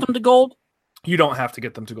have to get them to gold? You don't have to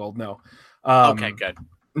get them to gold. No. Okay, good.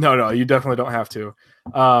 No, you definitely don't have to.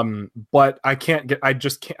 But I can't get. I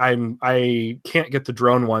can't get the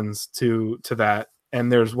drone ones to that.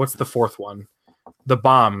 And what's the fourth one? The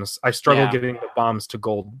bombs. I struggle getting the bombs to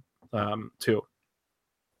gold too.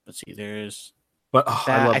 Let's see. There's. But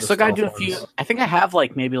I still got to do a few. I think I have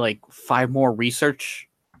maybe 5 more research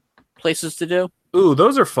places to do. Ooh,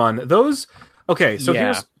 those are fun. Those. Okay, so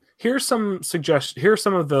here's some suggestions. Here's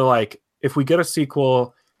some of the if we get a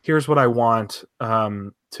sequel, here's what I want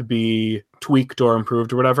to be tweaked or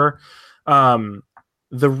improved or whatever.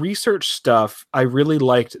 The research stuff I really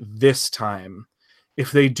liked this time.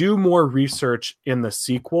 If they do more research in the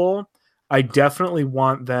sequel, I definitely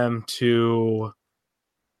want them to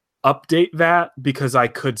update that, because I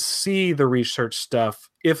could see the research stuff,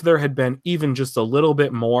 if there had been even just a little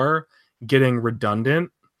bit more, getting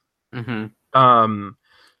redundant.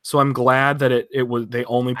 So I'm glad that they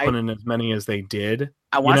only put in as many as they did.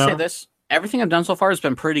 I want to say this. Everything I've done so far has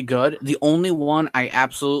been pretty good. The only one I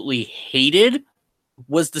absolutely hated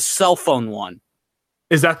was the cell phone one.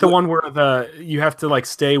 Is that the one where you have to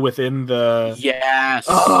stay within the... Yes.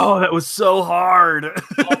 Oh, that was so hard.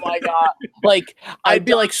 Oh my god. I'd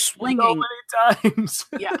be swinging so many times.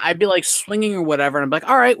 Yeah, I'd be swinging or whatever, and I'm like,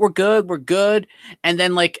 all right, we're good. And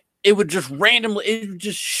then it would just randomly, it would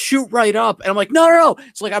just shoot right up. And I'm like, no.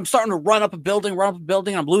 It's I'm starting to run up a building,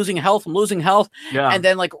 and I'm losing health. Yeah. And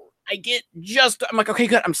then I'm like, okay,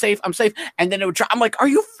 good. I'm safe. And then it would try. I'm like, are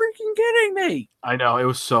you freaking kidding me? I know. It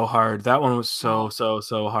was so hard. That one was so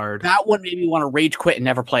hard. That one made me want to rage quit and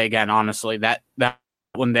never play again. Honestly, that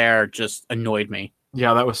one there just annoyed me.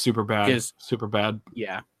 Yeah, that was super bad. 'Cause- Super bad.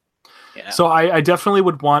 Yeah. So I definitely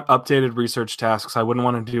would want updated research tasks. I wouldn't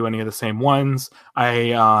want to do any of the same ones.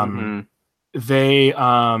 I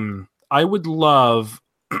would love.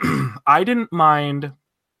 I didn't mind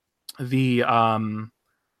the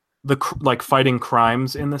like fighting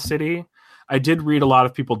crimes in the city. I did read a lot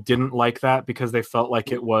of people didn't like that because they felt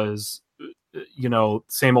like it was, you know,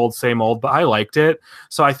 same old, but I liked it.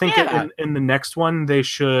 So I think in the next one they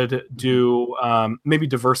should do maybe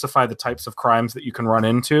diversify the types of crimes that you can run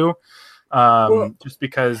into. Just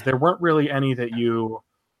because there weren't really any that you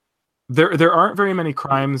there aren't very many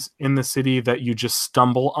crimes in the city that you just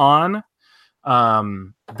stumble on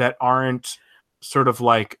that aren't sort of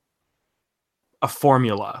like a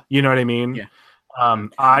formula, you know what I mean? Yeah.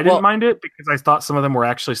 I didn't mind it because I thought some of them were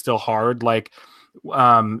actually still hard, like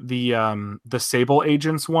the Sable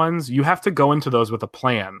Agents ones. You have to go into those with a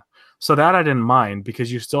plan, so that I didn't mind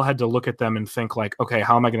because you still had to look at them and think like, okay,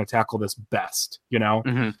 how am I going to tackle this best, you know?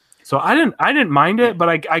 So I didn't mind it, but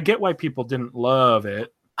I get why people didn't love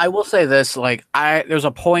it. I will say this, like there's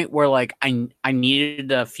a point where like I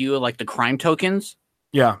needed a few like the crime tokens.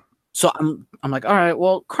 Yeah. So I'm like, all right,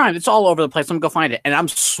 well, crime, it's all over the place. I'm gonna go find it. And I'm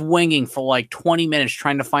swinging for like 20 minutes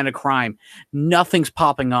trying to find a crime. Nothing's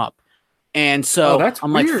popping up. And so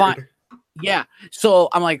I'm weird. like, fine. Yeah. So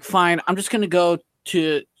I'm like, fine, I'm just gonna go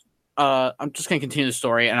to I'm just gonna continue the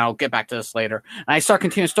story and I'll get back to this later. And I start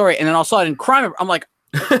continuing the story, and then all of a sudden crime, I'm like,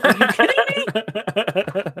 are you kidding me?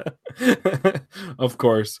 Of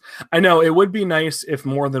course. I know it would be nice if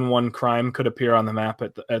more than one crime could appear on the map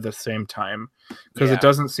at the same time, because it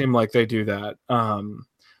doesn't seem like they do that.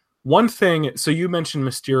 One thing, so you mentioned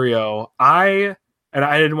Mysterio. I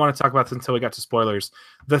didn't want to talk about this until we got to spoilers.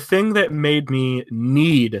 The thing that made me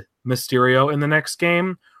need Mysterio in the next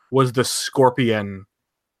game was the Scorpion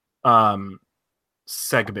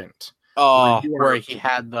segment. Oh, where he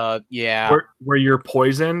had the where you're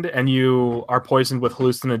poisoned and you are poisoned with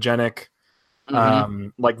hallucinogenic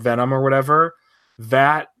like venom or whatever.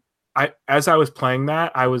 That as I was playing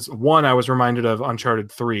that, I was reminded of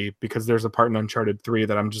Uncharted 3, because there's a part in Uncharted 3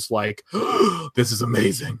 that I'm just like, oh, this is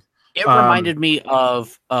amazing. It reminded me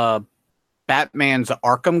of Batman's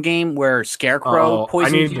Arkham game where Scarecrow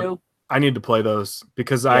poisons you. I need to play those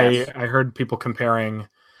because I heard people comparing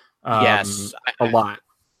a lot.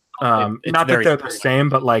 Not that they're the same,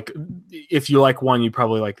 but like if you like one, you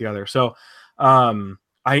probably like the other. So I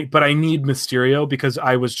need Mysterio because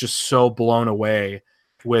I was just so blown away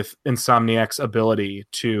with Insomniac's ability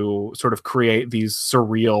to sort of create these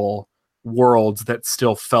surreal worlds that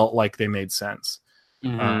still felt like they made sense.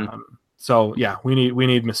 So yeah, we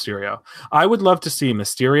need Mysterio. I would love to see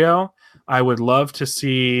Mysterio. I would love to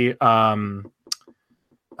see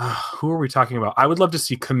who are we talking about? I would love to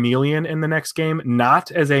see Chameleon in the next game, not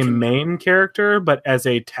as a main character, but as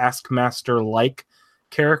a Taskmaster-like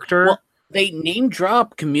character. Well, they name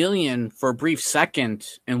drop Chameleon for a brief second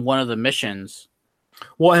in one of the missions.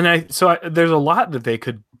 Well, and there's a lot that they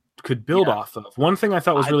could build off of. One thing I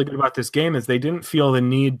thought was really good about this game is they didn't feel the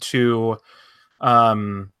need to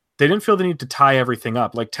tie everything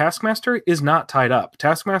up. Like Taskmaster is not tied up.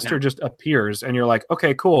 Taskmaster just appears and you're like,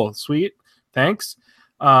 okay, cool, sweet, thanks.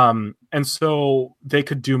 And so they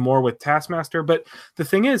could do more with Taskmaster, but the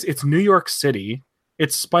thing is, it's New York City,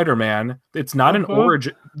 it's Spider-Man, it's not an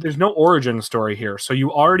origin, there's no origin story here, so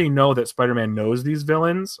you already know that Spider-Man knows these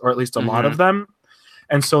villains, or at least a lot of them,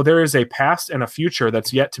 and so there is a past and a future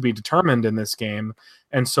that's yet to be determined in this game,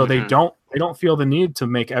 and so they don't feel the need to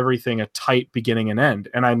make everything a tight beginning and end,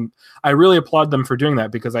 and I really applaud them for doing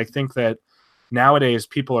that, because I think that nowadays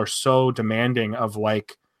people are so demanding of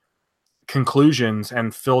like conclusions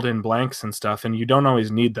and filled in blanks and stuff, and you don't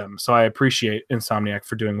always need them. So I appreciate Insomniac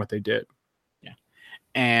for doing what they did. Yeah.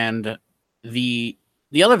 And the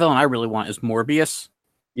other villain I really want is Morbius.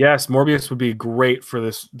 Yes, Morbius would be great for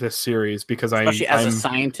this series, because especially as a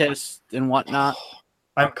scientist and whatnot.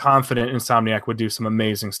 I'm confident Insomniac would do some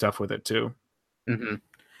amazing stuff with it too.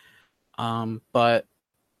 But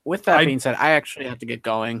with that being said, I actually have to get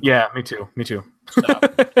going. Yeah, me too. So,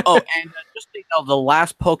 and just so you know, the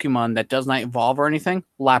last Pokemon that does not evolve or anything,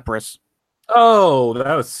 Lapras. Oh,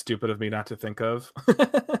 that was stupid of me not to think of.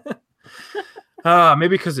 Maybe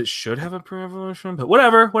because it should have a pre-evolution, but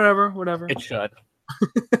whatever. It should.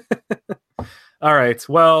 All right.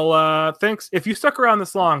 Well, thanks. If you stuck around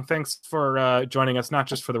this long, thanks for joining us, not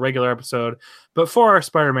just for the regular episode, but for our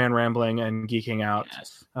Spider-Man rambling and geeking out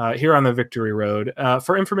here on the Victory Road.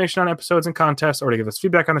 For information on episodes and contests, or to give us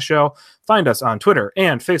feedback on the show, find us on Twitter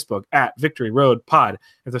and Facebook at Victory Road Pod.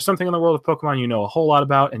 If there's something in the world of Pokemon you know a whole lot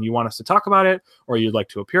about and you want us to talk about it, or you'd like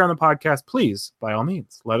to appear on the podcast, please, by all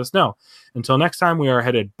means, let us know. Until next time, we are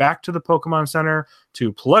headed back to the Pokemon Center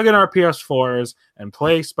to plug in our PS4s and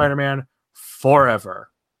play Spider-Man forever.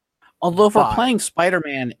 Although if we're playing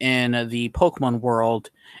Spider-Man in the Pokemon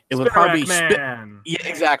world, it would probably be Man. Yeah,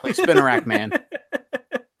 exactly. Spinnerack Man.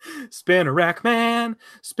 Spinnerack Man.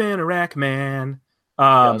 Spinnerack Man.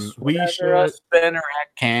 We should a Spinnerack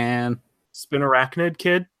can. Spinarachnid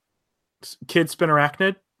kid. Kid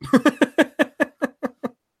Spinarachnid.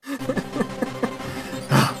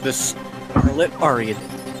 The Scarlet Ariad.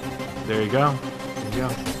 There you go. There you go.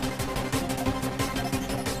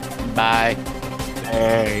 Bye.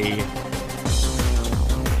 Hey.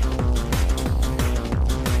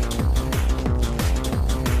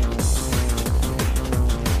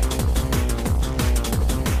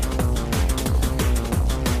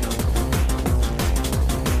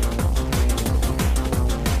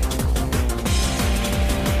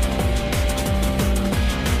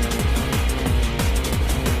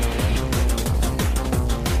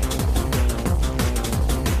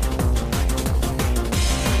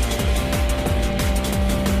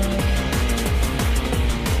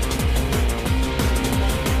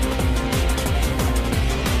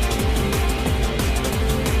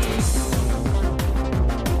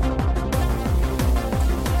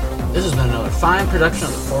 This has been another fine production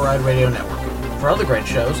of the 4Ride Radio Network. For other great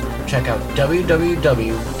shows, check out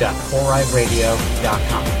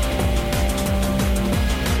www.4rideradio.com.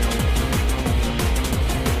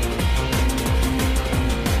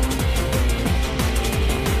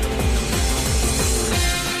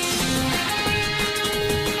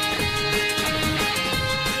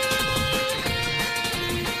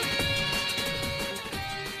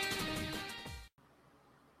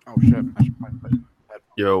 Oh shit, I should probably put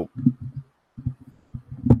Yo.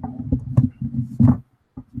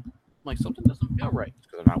 like something doesn't feel right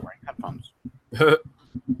because I'm not wearing headphones.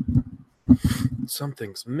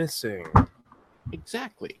 Something's missing.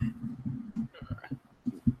 Exactly.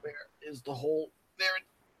 Where is the hole? There it.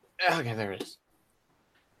 Okay, there it is.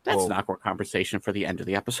 That's Whoa. an awkward conversation for the end of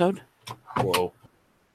the episode. Whoa.